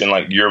 watching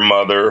your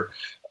mother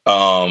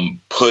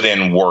put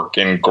in work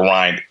and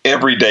grind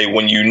every day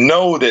when you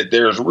know that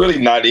there's really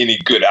not any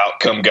good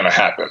outcome going to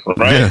happen,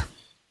 right?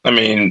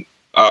 Yeah.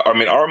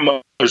 Our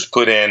mothers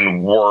put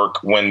in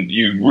work when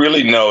you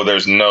really know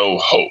there's no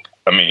hope.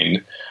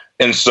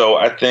 And so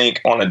I think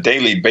on a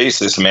daily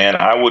basis, man,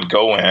 I would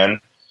go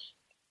in.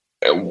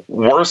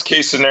 Worst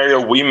case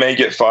scenario, we may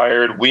get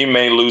fired. We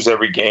may lose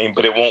every game,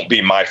 but it won't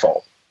be my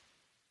fault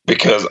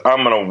because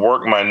I'm going to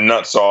work my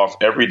nuts off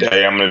every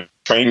day. I'm going to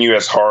train you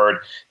as hard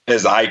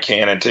as I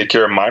can and take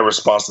care of my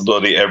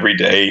responsibility every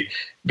day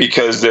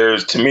because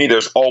there's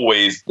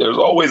always a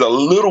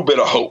little bit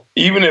of hope,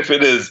 even if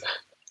it is,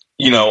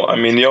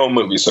 the old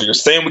movie. So you're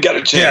saying we got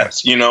a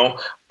chance, saying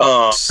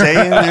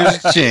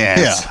there's a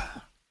chance. Yeah.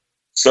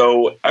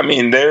 So,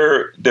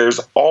 there's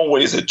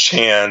always a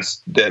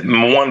chance that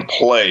one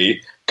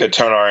play could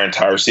turn our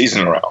entire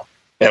season around.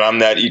 And I'm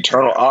that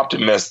eternal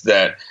optimist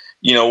that,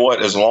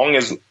 as long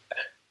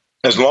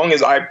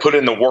as I put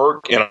in the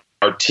work and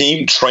our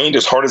team trained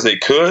as hard as they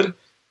could,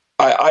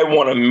 I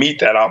want to meet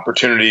that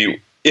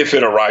opportunity if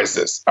it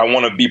arises. I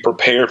want to be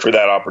prepared for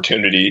that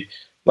opportunity,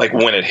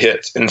 when it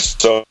hits. And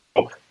so,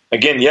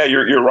 again, yeah,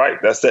 you're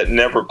right. That's that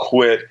never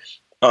quit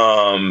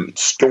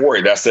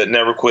story. That's that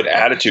never quit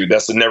attitude.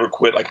 That's the never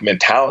quit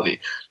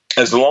mentality.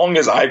 As long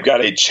as I've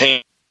got a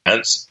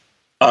chance,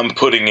 I'm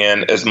putting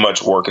in as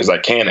much work as I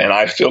can. And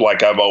I feel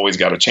like I've always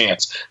got a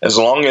chance. As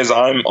long as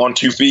I'm on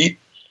 2 feet,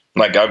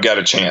 I've got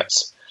a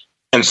chance.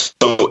 And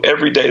so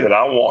every day that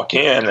I walk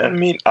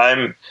in,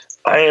 I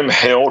am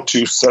held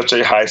to such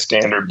a high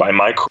standard by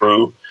my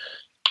crew,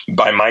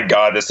 by my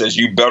God that says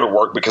you better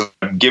work because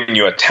I've given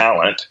you a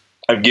talent.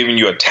 I've given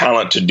you a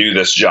talent to do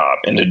this job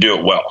and to do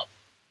it well.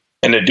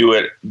 And to do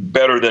it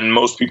better than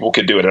most people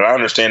could do it. And I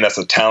understand that's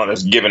a talent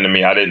that's given to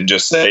me. I didn't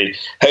just say,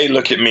 hey,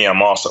 look at me,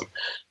 I'm awesome.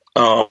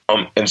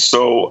 And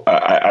so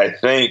I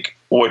think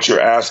what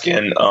you're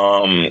asking,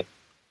 truly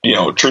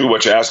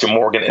what you're asking,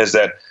 Morgan, is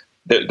that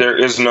there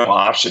is no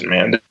option,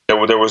 man.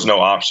 There was no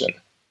option.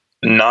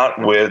 Not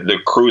with the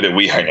crew that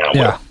we hang out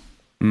with.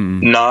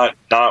 Mm-hmm. Not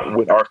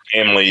with our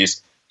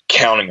families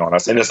counting on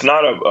us. And it's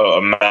not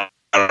a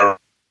matter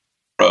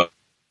of,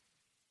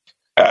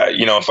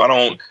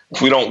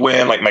 if we don't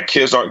win, my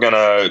kids aren't going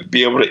to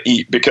be able to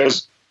eat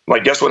because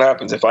guess what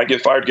happens? If I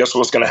get fired, guess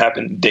what's going to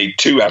happen day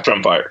 2 after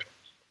I'm fired?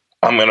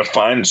 I'm going to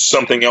find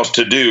something else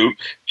to do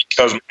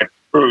because my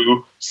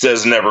crew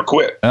says never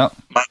quit. Yep.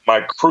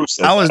 My crew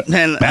says when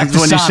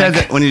you said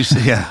that,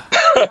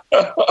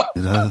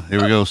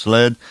 Here we go,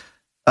 sled.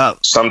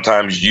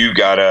 Sometimes you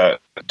gotta,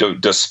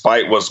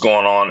 despite what's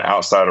going on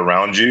outside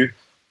around you,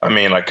 I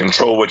mean, like,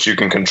 control what you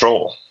can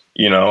control,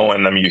 and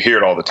I mean, you hear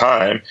it all the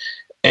time.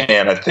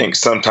 And I think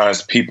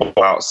sometimes people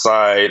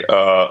outside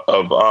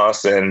of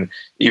us, and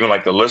even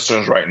like the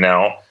listeners right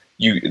now,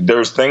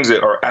 there's things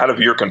that are out of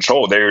your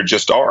control. They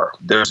just are.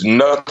 There's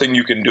nothing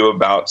you can do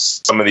about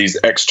some of these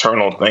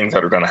external things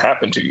that are going to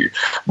happen to you.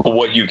 But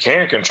what you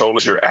can control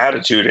is your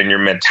attitude and your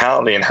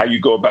mentality and how you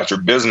go about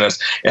your business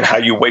and how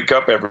you wake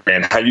up every day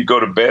and how you go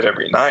to bed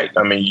every night.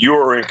 I mean,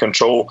 you're in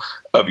control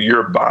of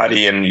your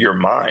body and your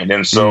mind.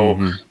 And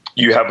so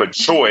you have a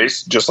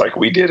choice, just like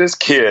we did as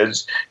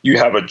kids. You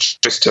have a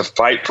choice to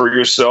fight for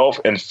yourself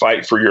and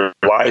fight for your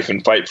life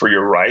and fight for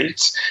your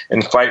rights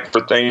and fight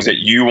for things that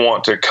you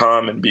want to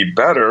come and be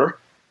better.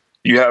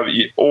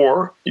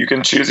 Or you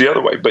can choose the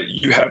other way, but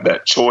you have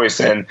that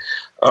choice. And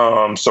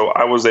so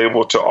I was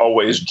able to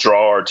always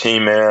draw our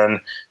team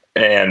in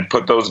and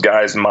put those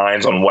guys'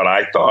 minds on what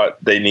I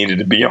thought they needed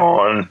to be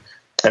on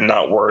and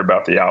not worry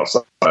about the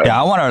outside.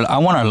 Yeah, I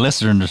want our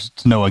listeners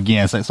to know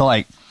again. So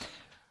like,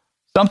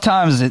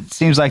 sometimes it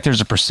seems like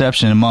there's a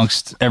perception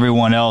amongst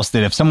everyone else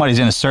that if somebody's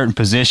in a certain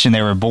position,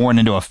 they were born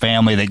into a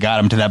family that got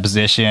them to that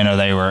position, or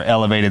they were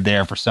elevated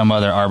there for some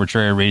other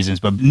arbitrary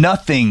reasons. But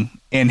nothing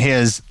in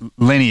his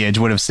lineage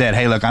would have said,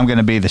 hey, look, I'm going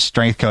to be the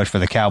strength coach for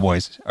the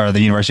Cowboys or the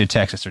University of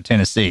Texas or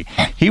Tennessee.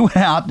 He went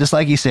out, just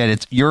like he said,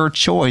 it's your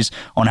choice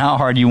on how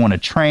hard you want to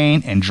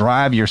train and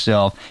drive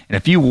yourself. And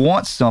if you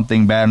want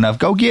something bad enough,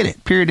 go get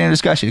it. Period. End of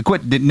discussion.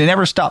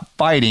 Never stop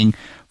fighting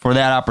for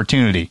that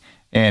opportunity.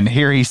 And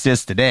here he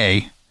sits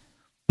today.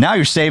 Now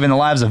you're saving the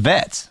lives of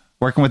vets,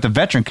 working with the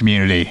veteran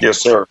community. Yes,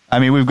 sir. I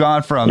mean, we've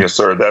gone from... Yes,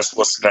 sir. That's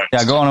what's next.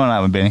 Yeah, go on that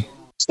one, Benny.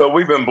 So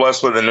we've been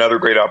blessed with another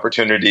great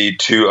opportunity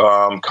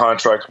to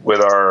contract with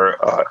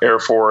our Air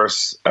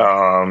Force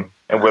and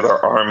with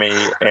our Army,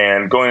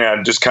 and going out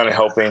and just kind of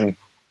helping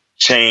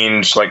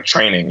change like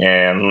training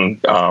and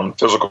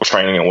physical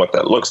training and what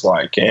that looks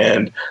like.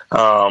 And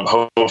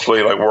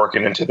hopefully like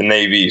working into the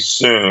Navy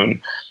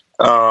soon.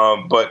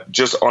 But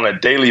just on a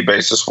daily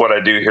basis, what I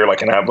do here,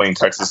 like in Abilene,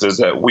 Texas, is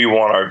that we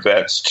want our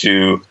vets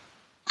to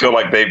feel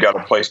like they've got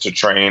a place to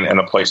train and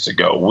a place to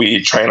go.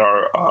 We train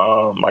our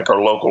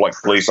local like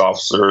police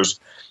officers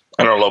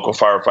and our local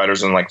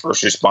firefighters and like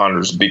first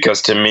responders,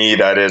 because to me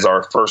that is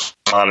our first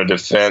line of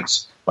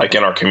defense, like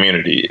in our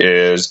community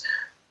is.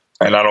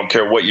 And I don't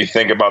care what you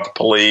think about the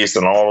police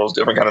and all those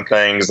different kind of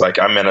things. Like,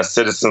 I'm in a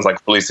Citizens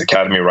like Police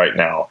Academy right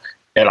now.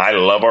 And I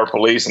love our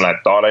police, and I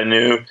thought I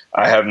knew.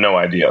 I have no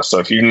idea. So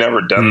if you've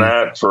never done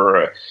that,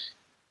 for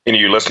any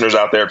of you listeners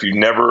out there, if you've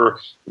never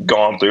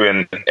gone through,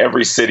 and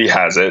every city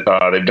has it,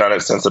 they've done it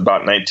since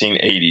about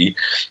 1980,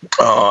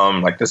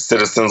 like the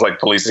Citizens like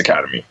Police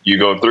Academy. You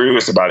go through,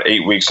 it's about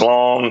 8 weeks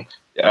long.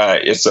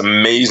 It's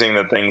amazing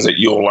the things that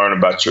you'll learn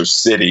about your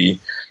city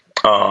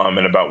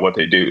and about what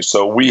they do.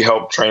 So we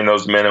help train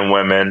those men and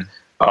women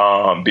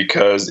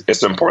because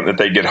it's important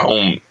that they get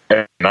home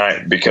at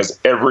night, because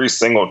every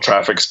single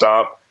traffic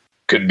stop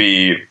could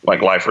be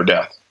like life or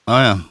death. Oh,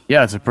 yeah.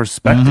 Yeah, it's a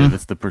perspective.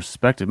 It's the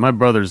perspective. My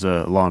brother's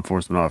a law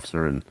enforcement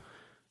officer, and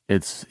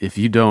it's if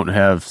you don't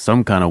have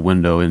some kind of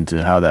window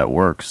into how that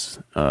works.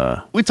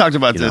 We talked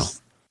about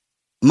this.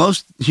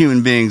 Most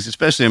human beings,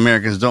 especially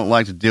Americans, don't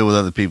like to deal with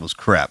other people's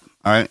crap.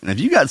 All right. And if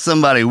you got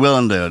somebody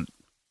willing to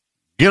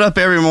get up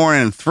every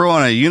morning and throw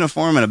on a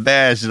uniform and a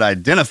badge that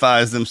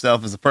identifies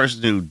themselves as a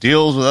person who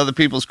deals with other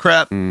people's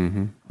crap,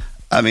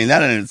 I mean,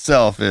 that in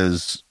itself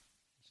should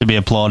be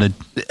applauded.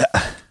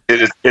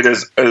 It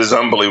is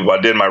unbelievable.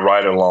 I did my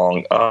ride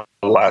along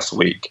last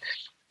week,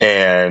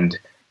 and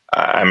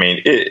I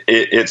mean,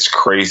 it's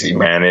crazy,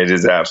 man. It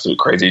is absolutely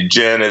crazy.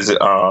 Jen is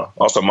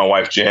also my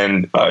wife,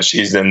 Jen.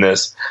 She's in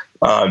this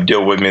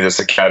deal with me, this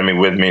academy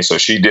with me. So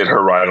she did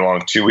her ride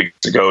along 2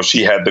 weeks ago.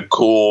 She had the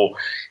cool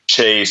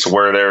chase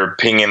where they're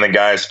pinging the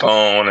guy's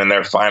phone and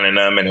they're finding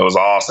them, and it was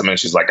awesome. And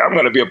she's like, I'm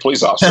going to be a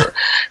police officer.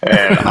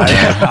 And I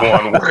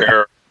had one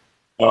where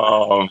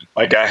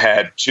like I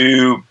had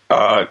two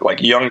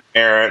like young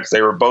parents.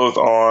 They were both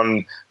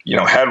on,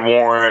 had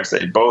warrants.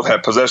 They both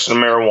had possession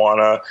of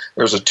marijuana.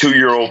 There's a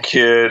 2-year-old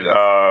kid,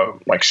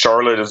 like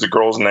Charlotte is the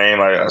girl's name.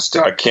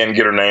 I can't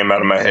get her name out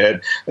of my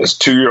head. This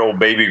 2-year-old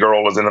baby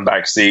girl was in the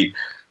back seat,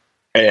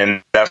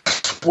 and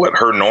that's what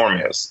her norm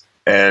is.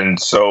 And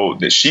so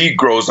she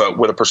grows up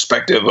with a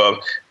perspective of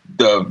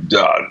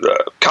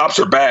the cops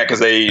are bad because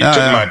they took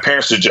my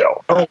parents to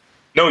jail.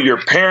 No,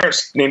 your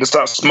parents need to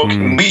stop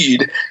smoking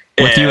weed,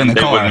 with you in the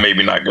car. They would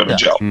maybe not go to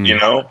jail,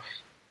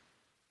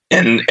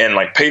 and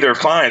like pay their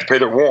fines, pay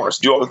their warrants,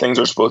 do all the things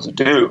they're supposed to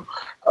do.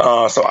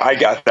 So I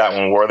got that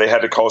one where they had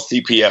to call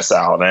CPS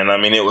out, and I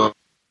mean it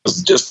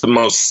was just the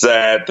most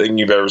sad thing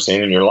you've ever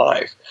seen in your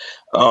life.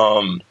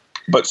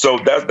 But so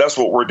that's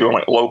what we're doing,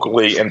 like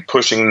locally, and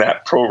pushing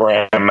that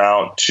program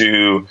out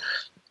to.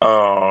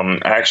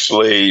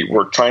 Actually,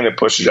 we're trying to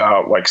push it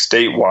out like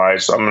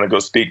statewide. So I'm going to go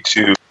speak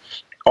to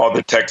all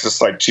the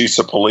Texas like chiefs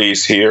of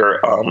police here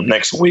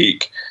next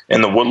week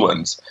in the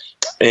Woodlands,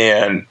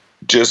 and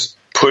just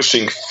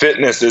pushing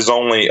fitness is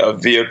only a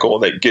vehicle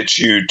that gets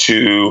you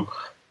to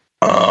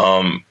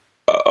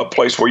a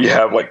place where you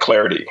have like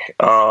clarity,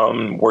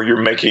 where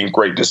you're making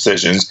great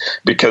decisions,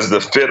 because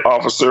the fit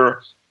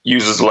officer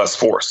uses less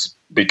force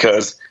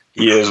because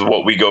he is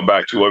what we go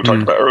back to what we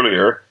talked about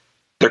earlier.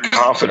 They're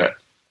confident.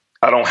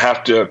 I don't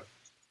have to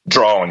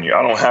draw on you.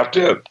 I don't have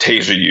to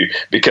taser you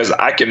because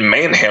I can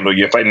manhandle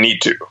you if I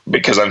need to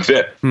because I'm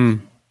fit.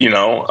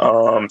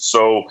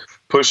 So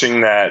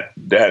pushing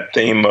that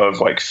theme of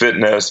like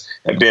fitness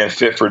and being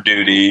fit for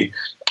duty,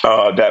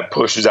 that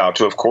pushes out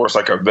to, of course,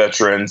 like our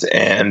veterans,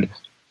 and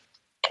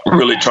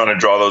really trying to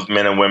draw those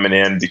men and women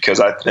in, because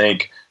I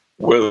think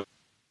with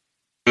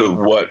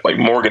what like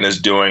Morgan is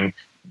doing,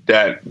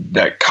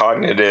 that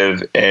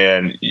cognitive,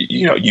 and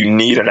you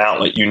need an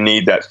outlet, you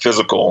need that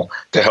physical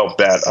to help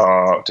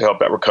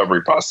that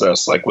recovery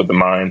process, like with the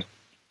mind.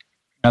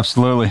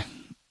 Absolutely.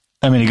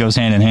 I mean, it goes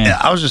hand in hand.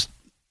 Yeah,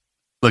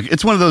 look,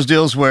 it's one of those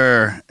deals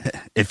where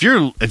if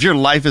your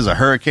life is a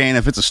hurricane,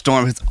 if it's a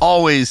storm, it's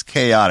always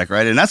chaotic,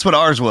 right? And that's what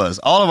ours was.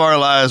 All of our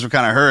lives were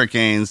kind of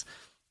hurricanes.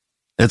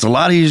 It's a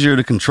lot easier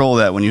to control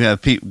that when you have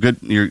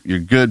your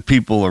good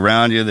people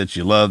around you that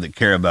you love, that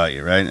care about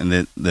you, right? And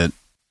that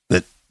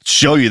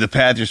show you the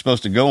path you're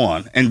supposed to go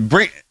on, and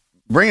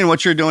bringing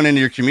what you're doing into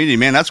your community,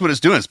 man. That's what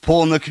it's doing. It's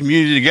pulling the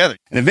community together.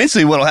 And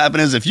eventually what'll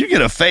happen is if you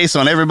get a face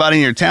on everybody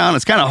in your town,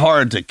 it's kind of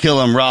hard to kill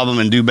them, rob them,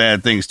 and do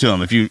bad things to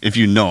them if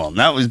you know them.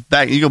 That was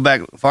back, you go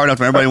back far enough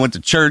when everybody went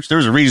to church. There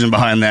was a reason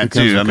behind that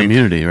too.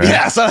 Community, right?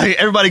 Yeah, so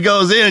everybody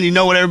goes in, you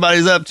know what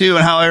everybody's up to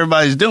and how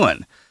everybody's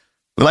doing.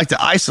 We like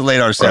to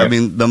isolate ourselves. Right.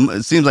 I mean,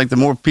 it seems like the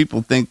more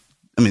people think,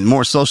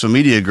 more social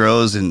media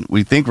grows and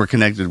we think we're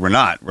connected. We're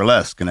not. We're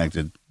less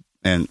connected.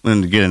 And we're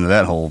going to get into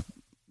that whole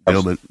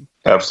deal. But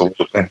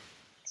absolutely.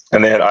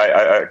 And then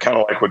I kind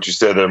of like what you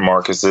said there,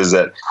 Marcus, is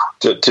that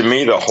to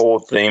me, the whole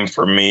theme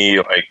for me,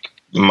 like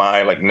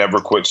my never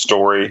quit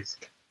story,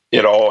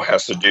 it all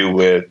has to do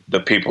with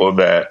the people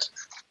that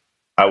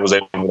I was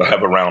able to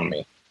have around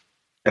me,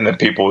 and the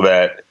people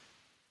that,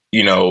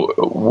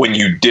 when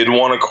you did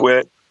want to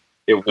quit,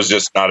 it was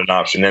just not an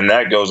option. And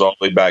that goes all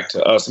the way back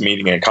to us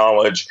meeting in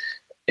college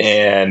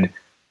and,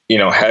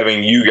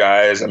 having you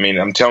guys.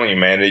 I'm telling you,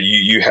 man, that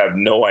you have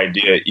no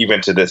idea, even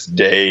to this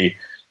day,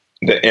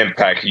 the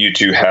impact you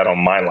two had on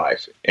my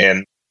life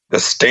and the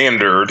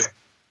standard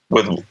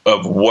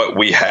of what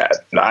we had.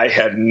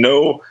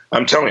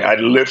 I'm telling you, I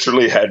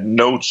literally had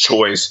no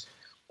choice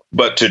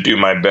but to do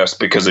my best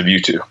because of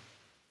you two.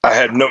 I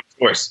had no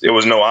choice. It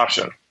was no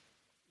option.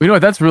 You know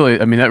what? That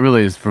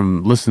really is,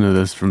 from listening to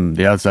this from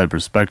the outside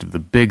perspective, the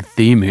big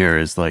theme here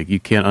is like, you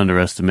can't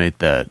underestimate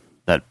that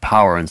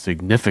power and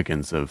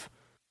significance of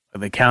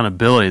the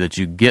accountability that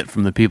you get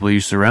from the people you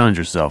surround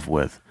yourself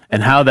with,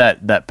 and how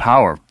that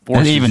power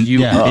forces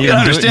you up. You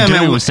understand,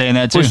 man, was saying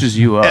that too. Pushes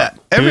you up. Yeah,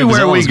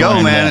 everywhere we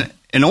go, man,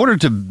 in order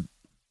to,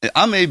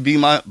 I may be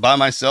by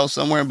myself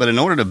somewhere, but in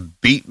order to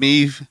beat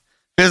me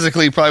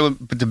physically,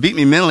 but to beat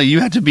me mentally,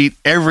 you have to beat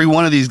every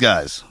one of these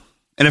guys.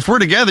 And if we're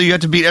together, you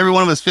have to beat every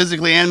one of us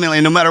physically and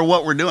mentally, no matter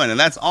what we're doing. And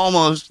that's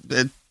it's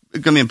going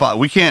to be impossible.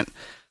 We can't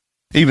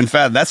even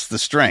fathom. That's the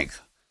strength.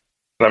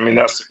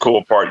 That's the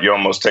cool part. You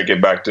almost take it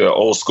back to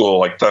old school,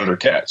 like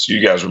Thundercats.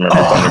 You guys remember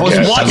Thundercats? I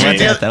was watching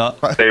that.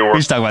 We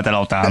used to talk about that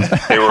all the time.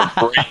 They were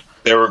great.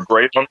 They were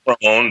great on their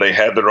own. They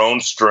had their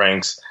own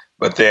strengths.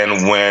 But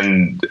then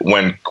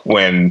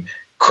when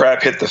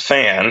crap hit the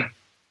fan,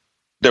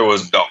 there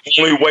was the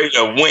only way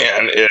to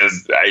win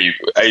is,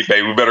 hey,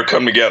 babe, we better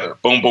come together.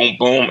 Boom, boom,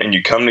 boom. And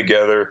you come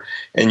together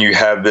and you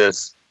have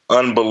this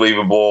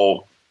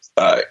unbelievable,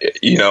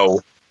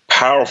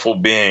 powerful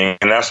being.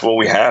 And that's what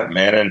we have,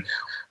 man. And,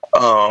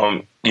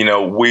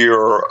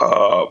 we're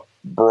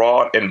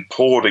brought and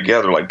pulled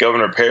together like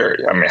Governor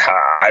Perry.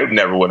 I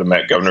never would have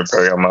met Governor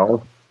Perry on my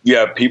own. You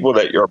have people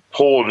that you're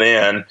pulled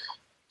in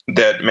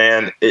that,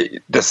 man,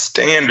 the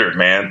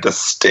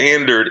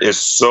standard is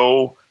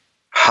so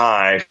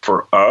high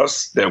for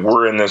us that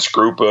we're in this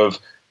group of,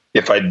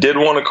 if I did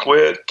want to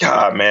quit,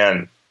 God,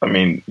 man,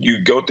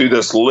 you go through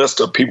this list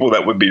of people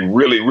that would be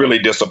really, really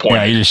disappointed.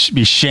 Yeah, you just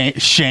be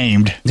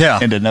shamed. Yeah.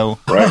 And to know.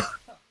 Right.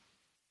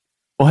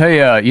 Well,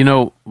 hey, we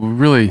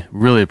really,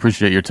 really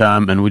appreciate your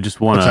time, and we just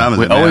want to.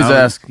 We always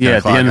ask. Yeah,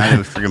 at the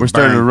end, we're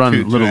starting to run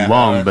a little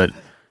long, but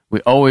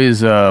we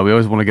always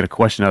want to get a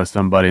question out of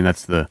somebody, and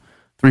that's the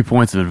 3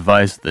 points of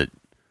advice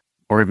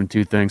or even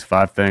 2 things,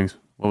 5 things.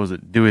 What was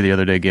it? Dewey the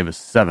other day gave us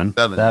 7.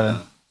 7.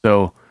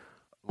 So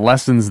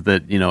lessons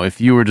that, if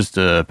you were just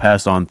to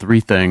pass on 3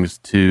 things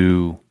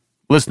to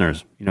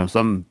listeners,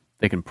 something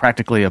they can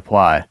practically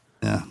apply.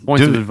 Yeah.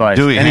 Points of advice.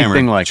 Dewey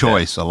anything like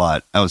choice that. A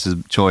lot. That was his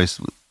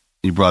choice.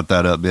 You brought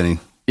that up, Benny.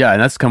 Yeah,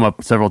 and that's come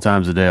up several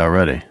times a day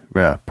already.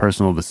 Yeah,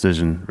 personal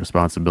decision,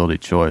 responsibility,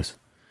 choice.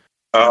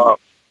 I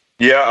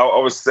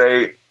would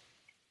say,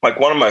 like,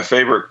 one of my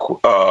favorite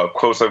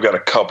quotes, I've got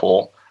a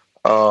couple,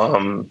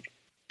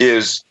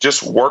 is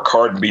just work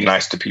hard and be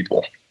nice to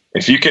people.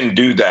 If you can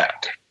do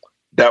that,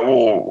 that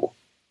will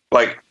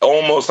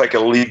almost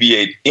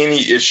alleviate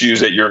any issues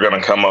that you're going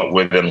to come up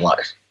with in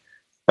life.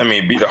 I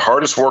mean, be the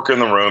hardest worker in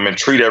the room and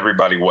treat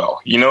everybody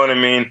well. You know what I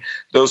mean?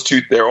 Those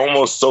two, they're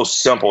almost so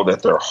simple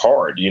that they're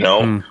hard, you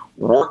know?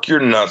 Work your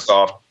nuts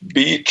off,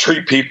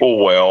 treat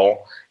people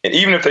well. And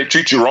even if they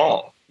treat you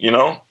wrong, you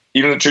know,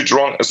 even if they treat you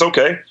wrong, it's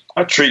okay.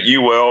 I treat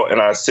you well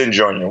and I send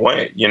you on your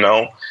way, you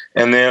know?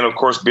 And then, of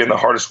course, being the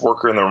hardest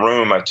worker in the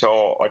room, I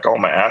tell like all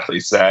my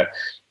athletes that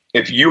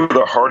if you're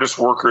the hardest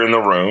worker in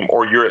the room,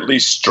 or you're at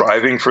least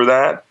striving for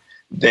that,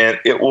 then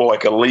it will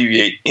like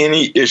alleviate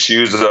any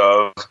issues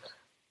of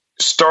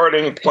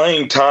starting,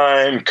 playing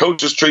time,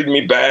 coaches treating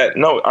me bad.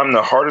 No, I'm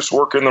the hardest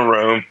worker in the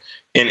room,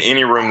 in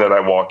any room that I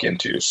walk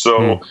into.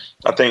 So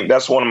I think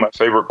that's one of my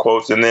favorite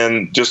quotes. And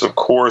then just, of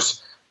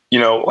course, you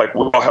know, like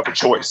we all have a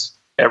choice.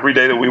 Every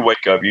day that we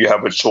wake up, you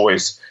have a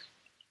choice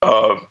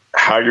of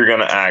how you're going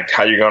to act,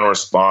 how you're going to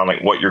respond,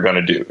 like what you're going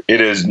to do.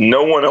 It is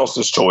no one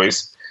else's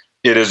choice.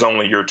 It is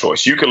only your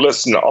choice. You can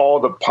listen to all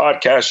the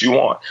podcasts you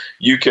want.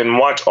 You can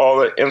watch all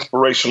the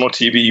inspirational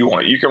TV you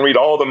want. You can read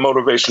all the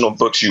motivational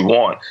books you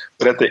want.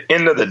 But at the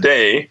end of the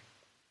day,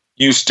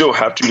 you still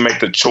have to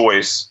make the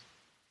choice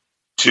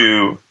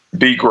to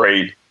be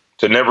great,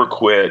 to never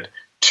quit,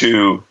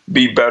 to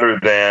be better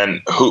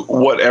than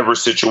whatever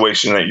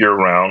situation that you're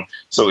around.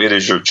 So it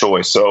is your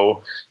choice.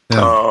 So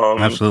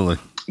absolutely.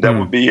 That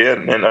would be it.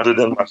 And other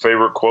than my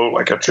favorite quote,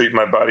 like I treat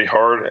my body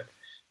hard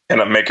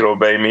and I make it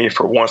obey me,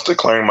 for once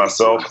declaring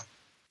myself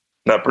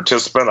not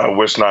participant, I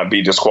wish not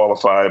be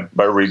disqualified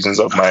by reasons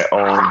of my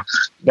own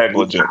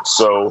negligence.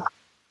 So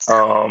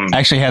I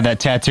actually have that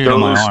tattooed on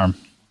my arm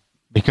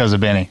because of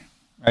Benny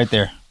right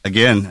there.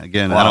 Again,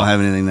 wow. I don't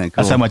have anything that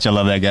cool. That's how much I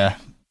love that guy.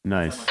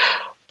 Nice.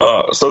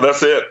 So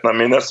that's it. I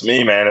mean, that's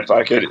me, man. If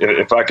I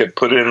could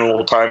put it in a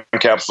little time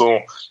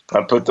capsule,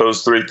 I'd put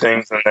those 3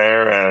 things in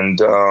there. And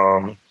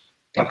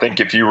I think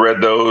if you read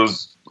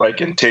those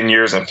like in 10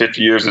 years and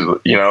 50 years,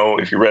 you know,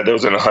 if you read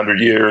those in 100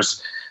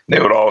 years, they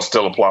would all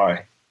still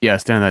apply. Yeah,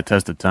 stand that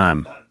test of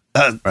time.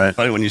 Right.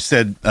 Funny when you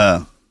said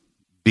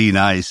be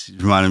nice, it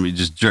reminded me,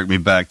 just jerked me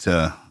back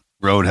to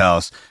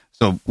Roadhouse.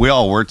 So we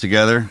all worked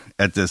together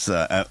at this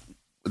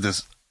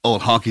this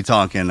old honky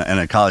tonk in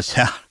a college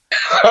town.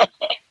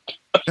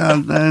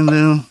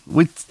 And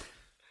we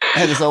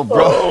had this old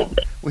bro.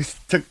 We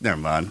took, never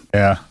mind.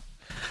 Yeah.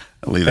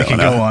 I'll leave they that could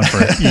go on for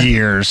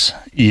years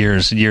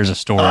of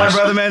stories. All right,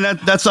 brother, man.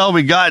 That's all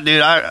we got,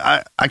 dude.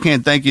 I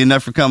can't thank you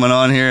enough for coming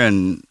on here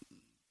and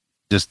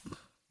just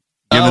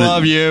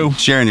love you,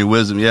 sharing your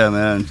wisdom. Yeah,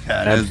 man.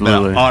 It's been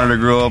an honor to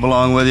grow up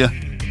along with you.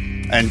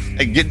 And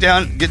hey, get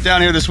down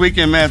here this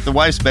weekend, man. If the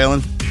wife's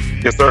bailing.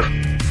 Yes, sir.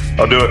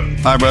 I'll do it.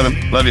 All right, brother.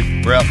 Love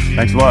you. We're out.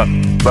 Thanks a lot.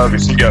 Love you.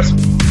 See you guys.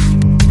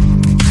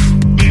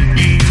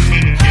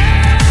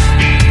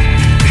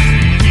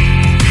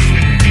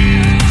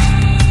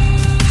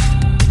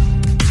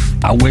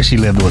 I wish he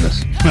lived with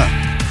us.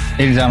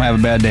 Anytime I have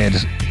a bad day,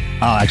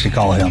 I'll actually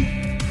call him.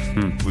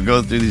 We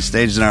go through these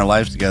stages in our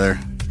lives together.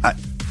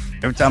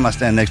 Every time I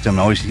stand next to him,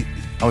 I always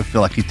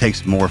feel like he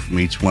takes more from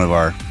each one of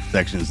our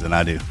sections than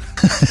I do.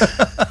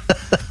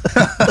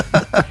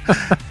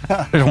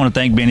 I just want to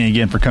thank Benny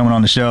again for coming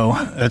on the show.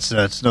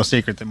 It's no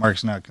secret that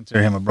Marcus and I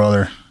consider him a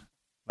brother.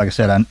 Like I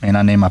said,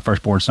 I named my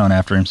firstborn son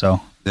after him.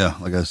 So yeah,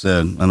 like I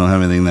said, I don't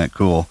have anything that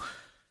cool.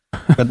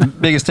 But the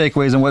biggest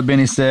takeaways on what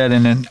Benny said,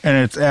 and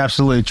it's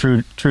absolutely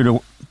true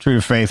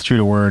to faith, true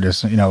to word,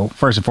 is, you know,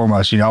 first and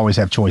foremost, you always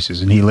have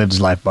choices, and he lived his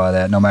life by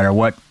that. No matter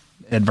what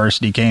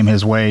adversity came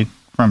his way,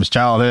 from his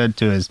childhood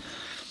to his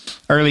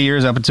early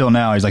years up until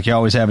now, he's like, you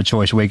always have a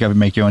choice. Wake up and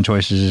make your own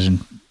choices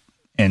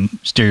and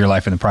steer your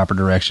life in the proper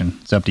direction.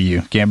 It's up to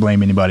you. Can't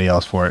blame anybody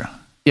else for it.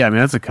 Yeah, I mean,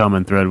 that's a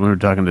common thread. We were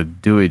talking to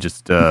Dewey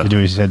just a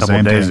couple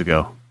of days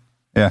ago.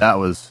 Yeah, that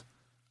was,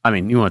 I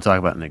mean, you want to talk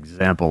about an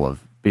example of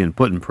being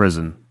put in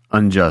prison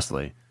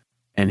unjustly,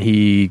 and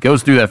he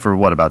goes through that for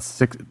about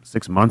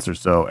six months or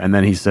so, and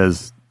then he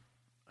says,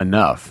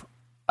 enough,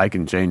 I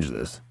can change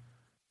this.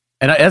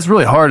 And that's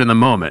really hard in the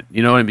moment,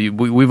 you know. I mean,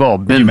 we've all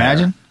been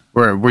imagine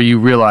where you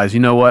realize,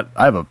 you know what,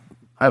 I have a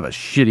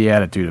shitty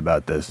attitude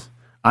about this.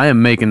 I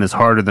am making this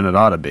harder than it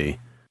ought to be,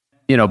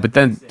 you know. But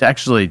then to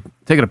actually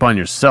take it upon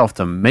yourself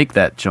to make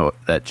that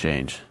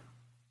change.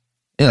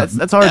 Yeah,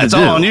 that's hard to do. It's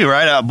all on you,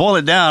 right? Boil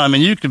it down. I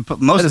mean, you can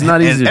put most. It's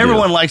not easy.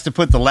 Everyone likes to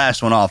put the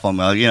last one off on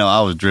me. You know,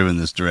 I was driven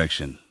this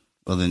direction.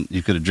 Well, then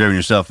you could have driven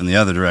yourself in the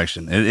other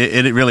direction.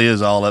 It really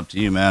is all up to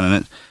you, man.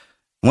 And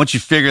once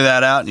you figure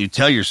that out and you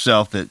tell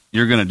yourself that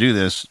you're going to do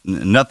this,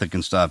 nothing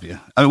can stop you.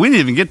 I mean, we didn't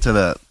even get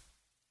to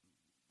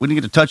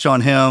touch on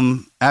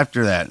him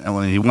after that. And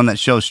when he won that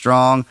show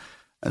strong,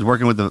 I was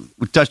working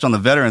we touched on the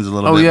veterans a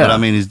little bit, but I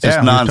mean, he's just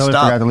nonstop. Totally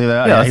forgot to leave that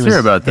out. Yeah, let's hear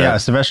about that. Yeah,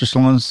 Sylvester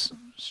Stallone's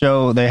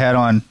show they had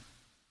on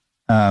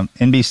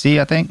NBC,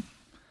 I think.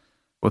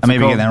 I may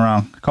be getting that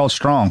wrong. Called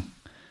Strong.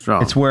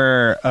 It's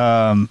where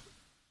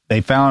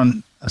they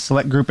found a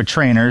select group of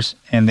trainers,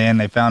 and then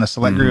they found a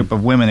select group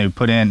of women who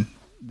put in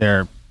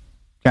their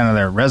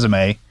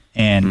resume,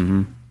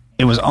 and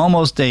it was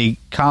almost a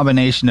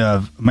combination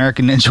of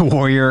American Ninja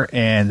Warrior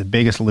and The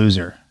Biggest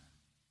Loser.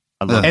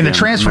 And the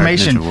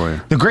transformation,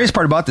 the greatest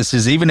part about this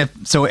is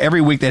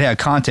every week they had a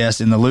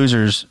contest, and the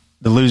losers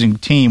the losing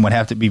team would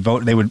have to be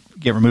voted. They would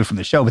get removed from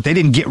the show, but they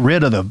didn't get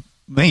rid of them.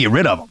 They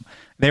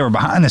were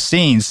behind the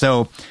scenes.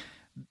 So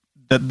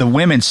the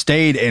women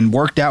stayed and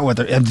worked out with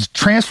her. And the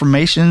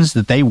transformations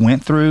that they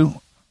went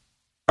through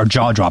are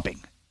jaw dropping.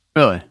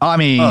 Really? I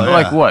mean,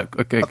 like what?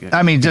 Okay.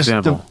 I mean, just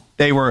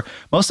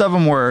most of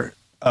them were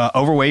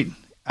overweight,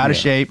 out of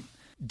shape,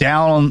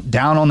 down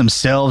on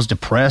themselves,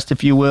 depressed,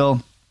 if you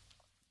will.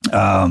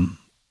 And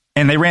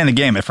they ran the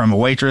gamut from a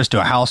waitress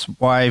to a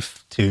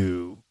housewife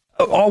to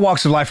all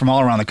walks of life from all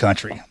around the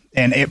country.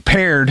 And it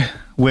paired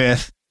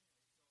with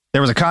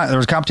there was a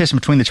competition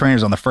between the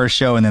trainers on the first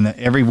show, and then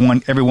every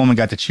woman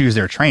got to choose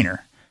their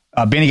trainer.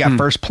 Benny got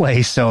first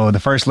place, so the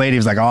first lady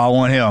was like, "Oh, I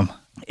want him."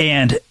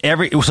 And if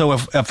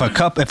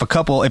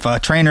a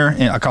trainer,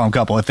 I call them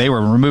couple, if they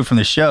were removed from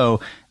the show,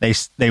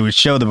 they would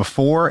show the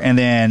before and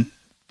then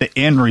the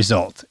end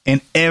result.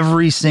 And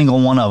every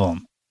single one of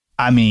them,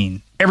 I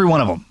mean, every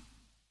one of them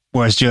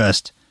was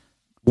just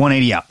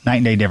 180 out, night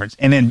and day difference.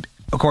 And then,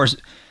 of course,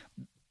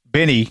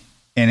 Benny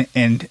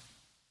and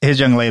his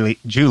young lady,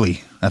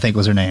 Julie, I think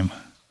was her name.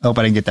 I hope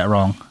I didn't get that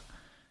wrong.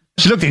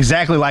 She looked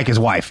exactly like his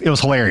wife. It was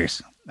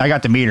hilarious. I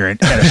got to meet her.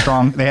 They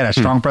had a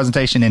strong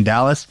presentation in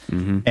Dallas,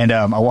 and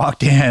I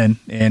walked in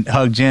and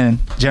hugged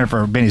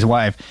Jennifer, Benny's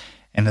wife,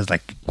 and I was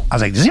like,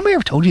 "Has anybody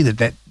ever told you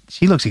that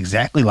she looks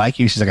exactly like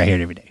you?" She's like, "I hear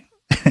it every day."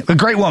 A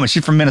great woman.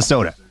 She's from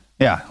Minnesota.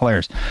 Yeah,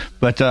 hilarious.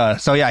 But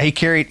he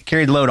carried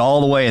the load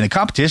all the way, and the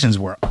competitions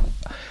were.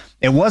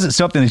 It wasn't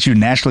something that you'd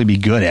naturally be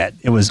good at.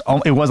 It was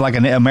like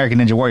an American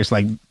Ninja Warrior. It's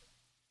like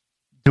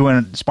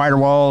doing spider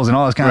walls and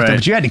all this kind of stuff.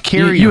 But you had to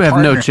carry you your have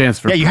partner. no chance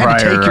for you had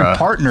to take your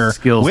partner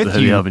skills with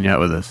to you. helping you out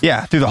with this.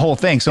 Yeah, through the whole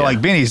thing. So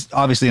like Benny's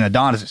obviously an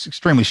Adonis,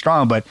 extremely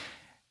strong, but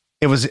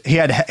his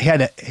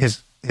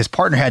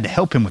partner had to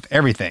help him with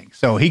everything.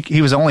 So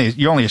you're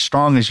only as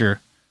strong as your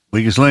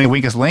weakest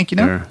link, you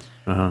know. Sure.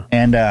 Uh-huh.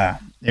 And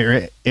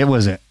it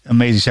was an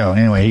amazing show.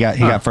 Anyway, he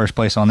got first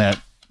place on that.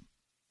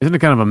 Isn't it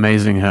kind of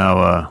amazing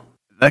how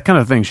that kind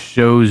of thing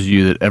shows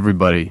you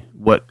that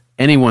what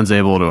anyone's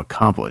able to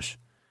accomplish?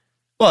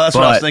 Well, that's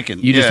what I was thinking.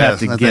 You just have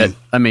to get.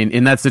 I mean,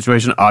 in that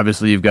situation,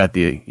 obviously you've got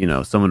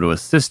someone to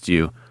assist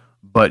you,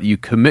 but you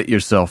commit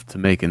yourself to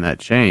making that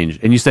change.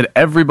 And you said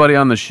everybody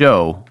on the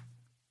show,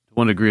 to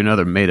one degree or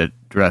another, made a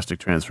drastic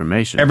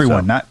transformation.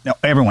 Everyone,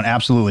 everyone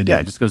absolutely did. Yeah,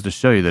 it just goes to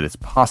show you that it's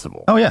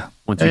possible. Oh yeah,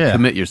 once you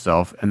commit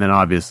yourself, and then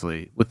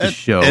obviously with the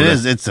show,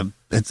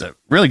 it's a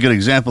really good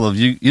example of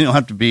you. You don't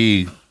have to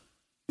be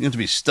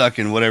stuck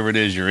in whatever it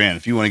is you're in.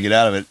 If you want to get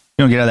out of it,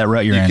 you don't get out of that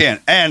rut you're in. You can.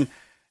 And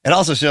it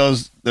also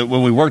shows that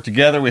when we work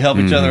together, we help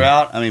each other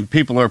out. I mean,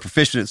 people are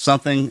proficient at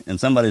something and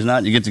somebody's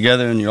not. You get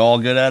together and you're all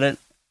good at it.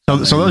 So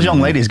those young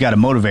ladies got a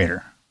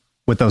motivator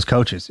with those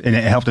coaches, and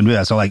it helped them do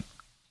that. So like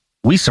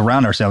we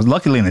surround ourselves.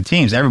 Luckily in the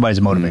teams, everybody's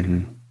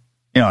motivated.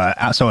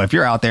 Mm-hmm. So if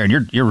you're out there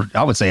and you're,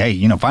 I would say,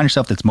 hey, find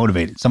yourself that's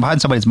motivated.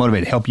 Find somebody that's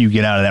motivated to help you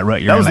get out of that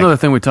rut. That was another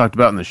thing we talked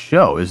about in the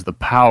show is the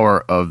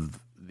power of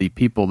the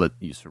people that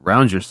you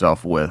surround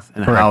yourself with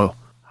and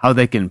how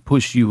they can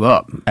push you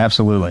up.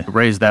 Absolutely.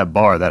 Raise that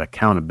bar, that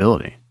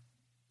accountability.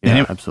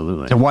 Yeah,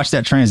 absolutely. To watch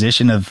that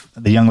transition of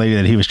the young lady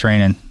that he was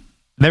training,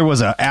 there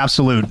was an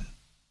absolute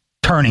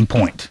turning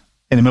point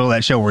in the middle of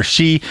that show where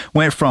she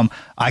went from,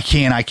 I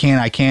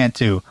can't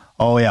to,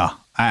 oh yeah,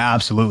 I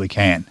absolutely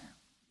can.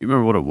 You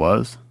remember what it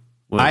was?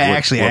 I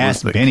actually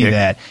asked Benny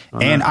that,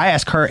 and I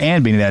asked her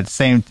and Benny that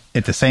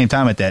at the same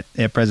time at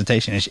that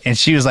presentation. And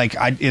she was like,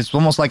 it's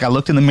almost like I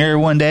looked in the mirror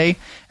one day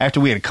after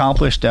we had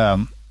accomplished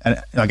an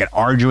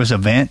arduous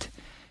event.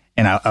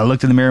 And I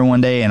looked in the mirror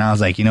one day and I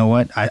was like, you know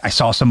what? I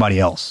saw somebody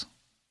else.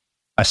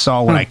 I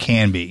saw what I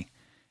can be.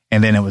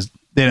 And then it was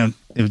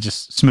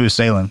just smooth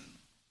sailing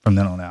from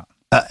then on out.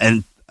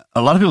 And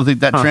a lot of people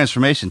think that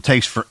transformation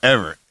takes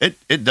forever.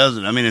 It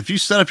doesn't. I mean, if you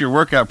set up your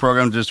workout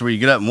program just where you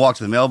get up and walk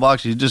to the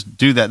mailbox, you just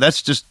do that.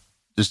 That's just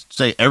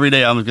say every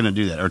day I'm going to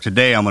do that, or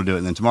today I'm going to do it,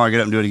 and then tomorrow I get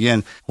up and do it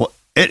again. Well,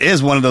 it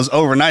is one of those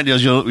overnight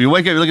deals. You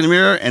wake up, you look in the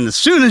mirror, and as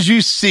soon as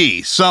you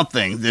see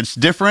something that's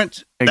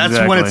different, that's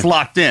when it's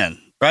locked in,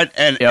 right?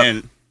 And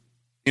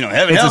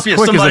heaven help you if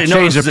somebody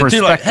notices it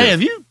too. Like, hey,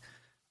 have you?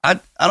 I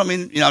don't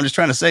mean, I'm just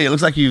trying to say, it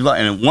looks like you've,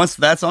 and once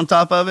that's on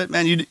top of it,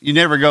 man, you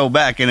never go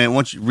back. And then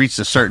once you reach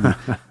that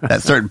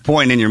certain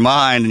point in your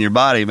mind and your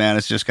body, man,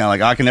 it's just kind of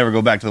like, I can never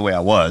go back to the way I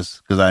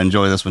was because I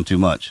enjoy this one too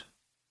much.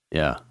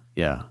 Yeah.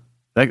 Yeah.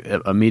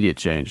 That immediate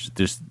change,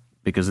 just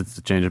because it's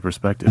a change of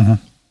perspective.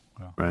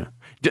 Mm-hmm. Right.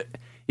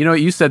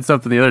 You said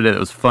something the other day that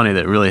was funny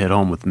that really hit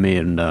home with me.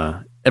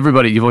 And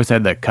everybody, you've always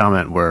had that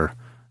comment where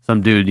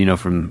some dude,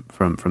 from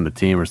the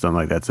team or something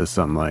like that says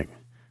something like,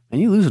 man,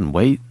 you losing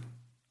weight?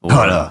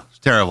 No, it's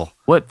terrible.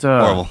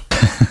 Horrible.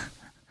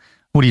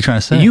 What are you trying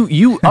to say?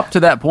 You up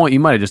to that point, you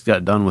might have just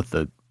got done with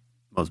the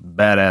most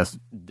badass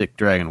dick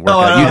dragging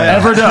workout you've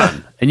ever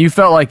done, and you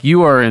felt like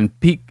you are in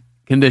peak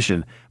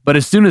condition. But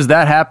as soon as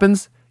that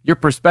happens, your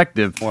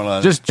perspective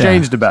just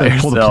changed about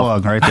yourself. Pull the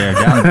plug right there,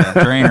 down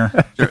the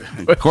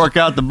drainer, cork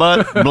out the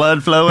butt,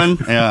 blood flowing.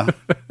 Yeah,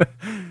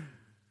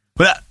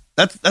 but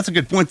that's a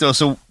good point though.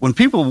 So when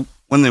people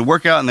when they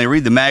work out and they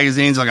read the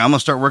magazines, like, I'm going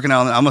to start working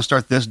out, I'm going to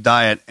start this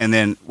diet. And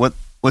then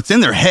what's in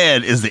their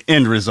head is the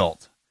end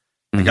result.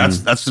 Like,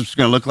 that's what it's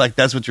going to look like.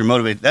 That's what you're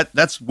motivated.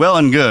 That's well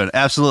and good.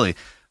 Absolutely.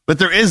 But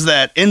there is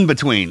that in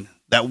between,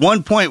 that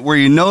one point where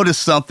you notice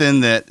something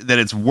that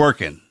it's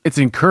working. It's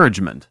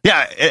encouragement.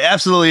 Yeah, it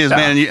absolutely is,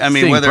 man. I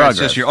mean, whether progress. it's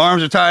just your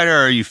arms are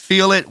tighter or you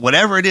feel it,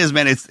 whatever it is,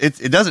 man,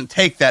 it doesn't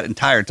take that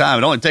entire time.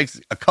 It only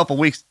takes a couple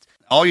weeks.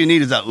 All you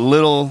need is that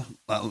little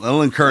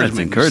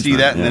encouragement. You see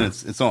that, and then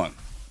it's on.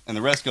 And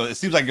the rest goes. It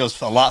seems like it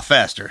goes a lot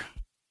faster.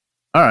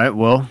 All right.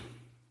 Well,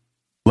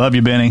 love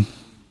you, Benny.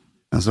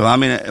 And so, I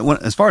mean,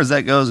 as far as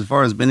that goes, as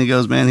far as Benny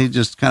goes, man, he's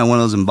just kind of one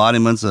of those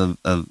embodiments of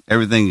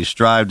everything you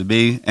strive to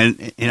be.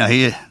 And,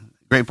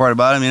 great part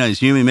about him, he's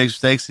human, he makes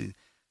mistakes.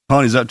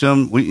 Pony's up to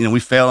him. We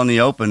fail in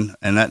the open,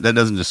 and that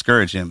doesn't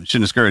discourage him. It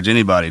shouldn't discourage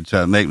anybody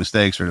to make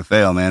mistakes or to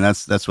fail, man.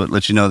 That's what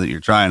lets you know that you're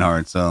trying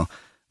hard. So,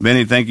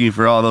 Benny, thank you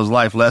for all those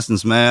life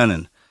lessons,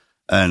 man,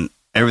 and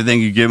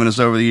everything you've given us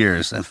over the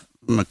years. I'm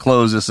going to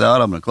close this out.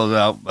 I'm going to close it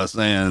out by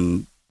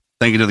saying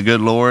thank you to the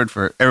good Lord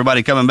for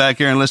everybody coming back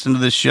here and listening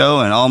to this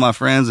show, and all my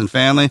friends and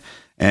family,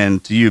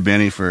 and to you,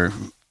 Benny, for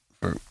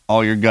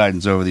all your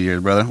guidance over the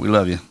years, brother. We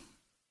love you.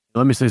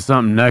 Let me say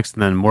something next,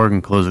 and then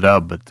Morgan close it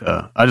out. But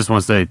I just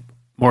want to say,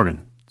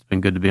 Morgan, it's been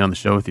good to be on the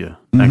show with you.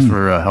 Thanks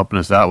for helping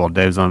us out while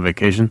Dave's on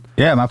vacation.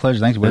 Yeah, my pleasure.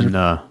 Thanks, Wizard.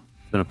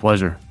 It's been a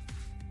pleasure.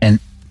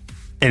 And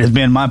it has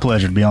been my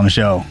pleasure to be on the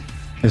show.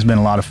 It's been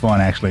a lot of fun,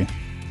 actually,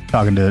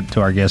 talking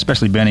to our guests,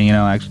 especially Benny.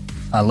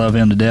 I love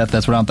him to death.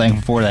 That's what I'm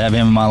thankful for, to have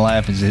him in my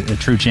life. He's a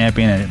true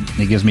champion, and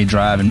it gives me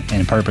drive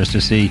and purpose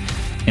to see,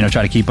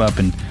 try to keep up.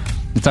 And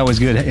it's always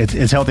good.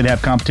 It's healthy to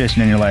have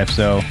competition in your life.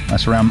 So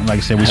like I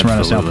said, we surround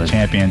ourselves with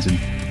champions, and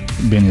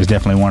Benny is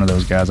definitely one of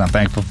those guys. I'm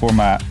thankful for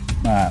my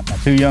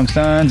two young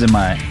sons and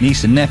my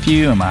niece and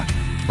nephew and my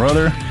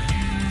brother.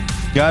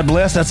 God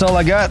bless. That's all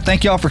I got.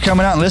 Thank y'all for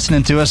coming out and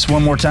listening to us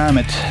one more time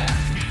at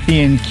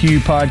TNQ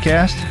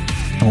Podcast.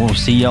 And we'll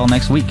see y'all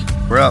next week.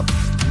 We're out.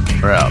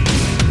 We're out.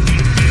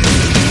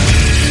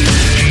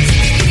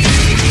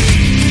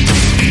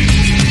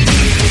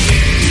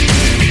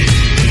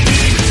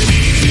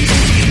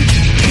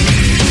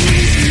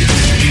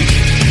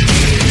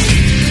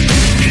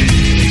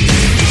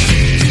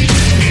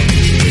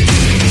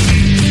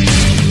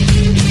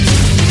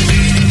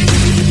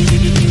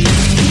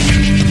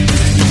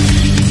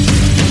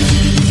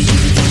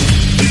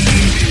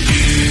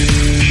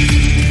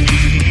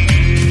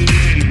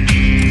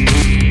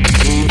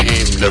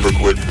 Never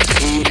quit.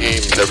 Team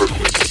Never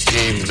Quit.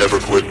 Team Never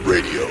Quit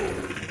Radio.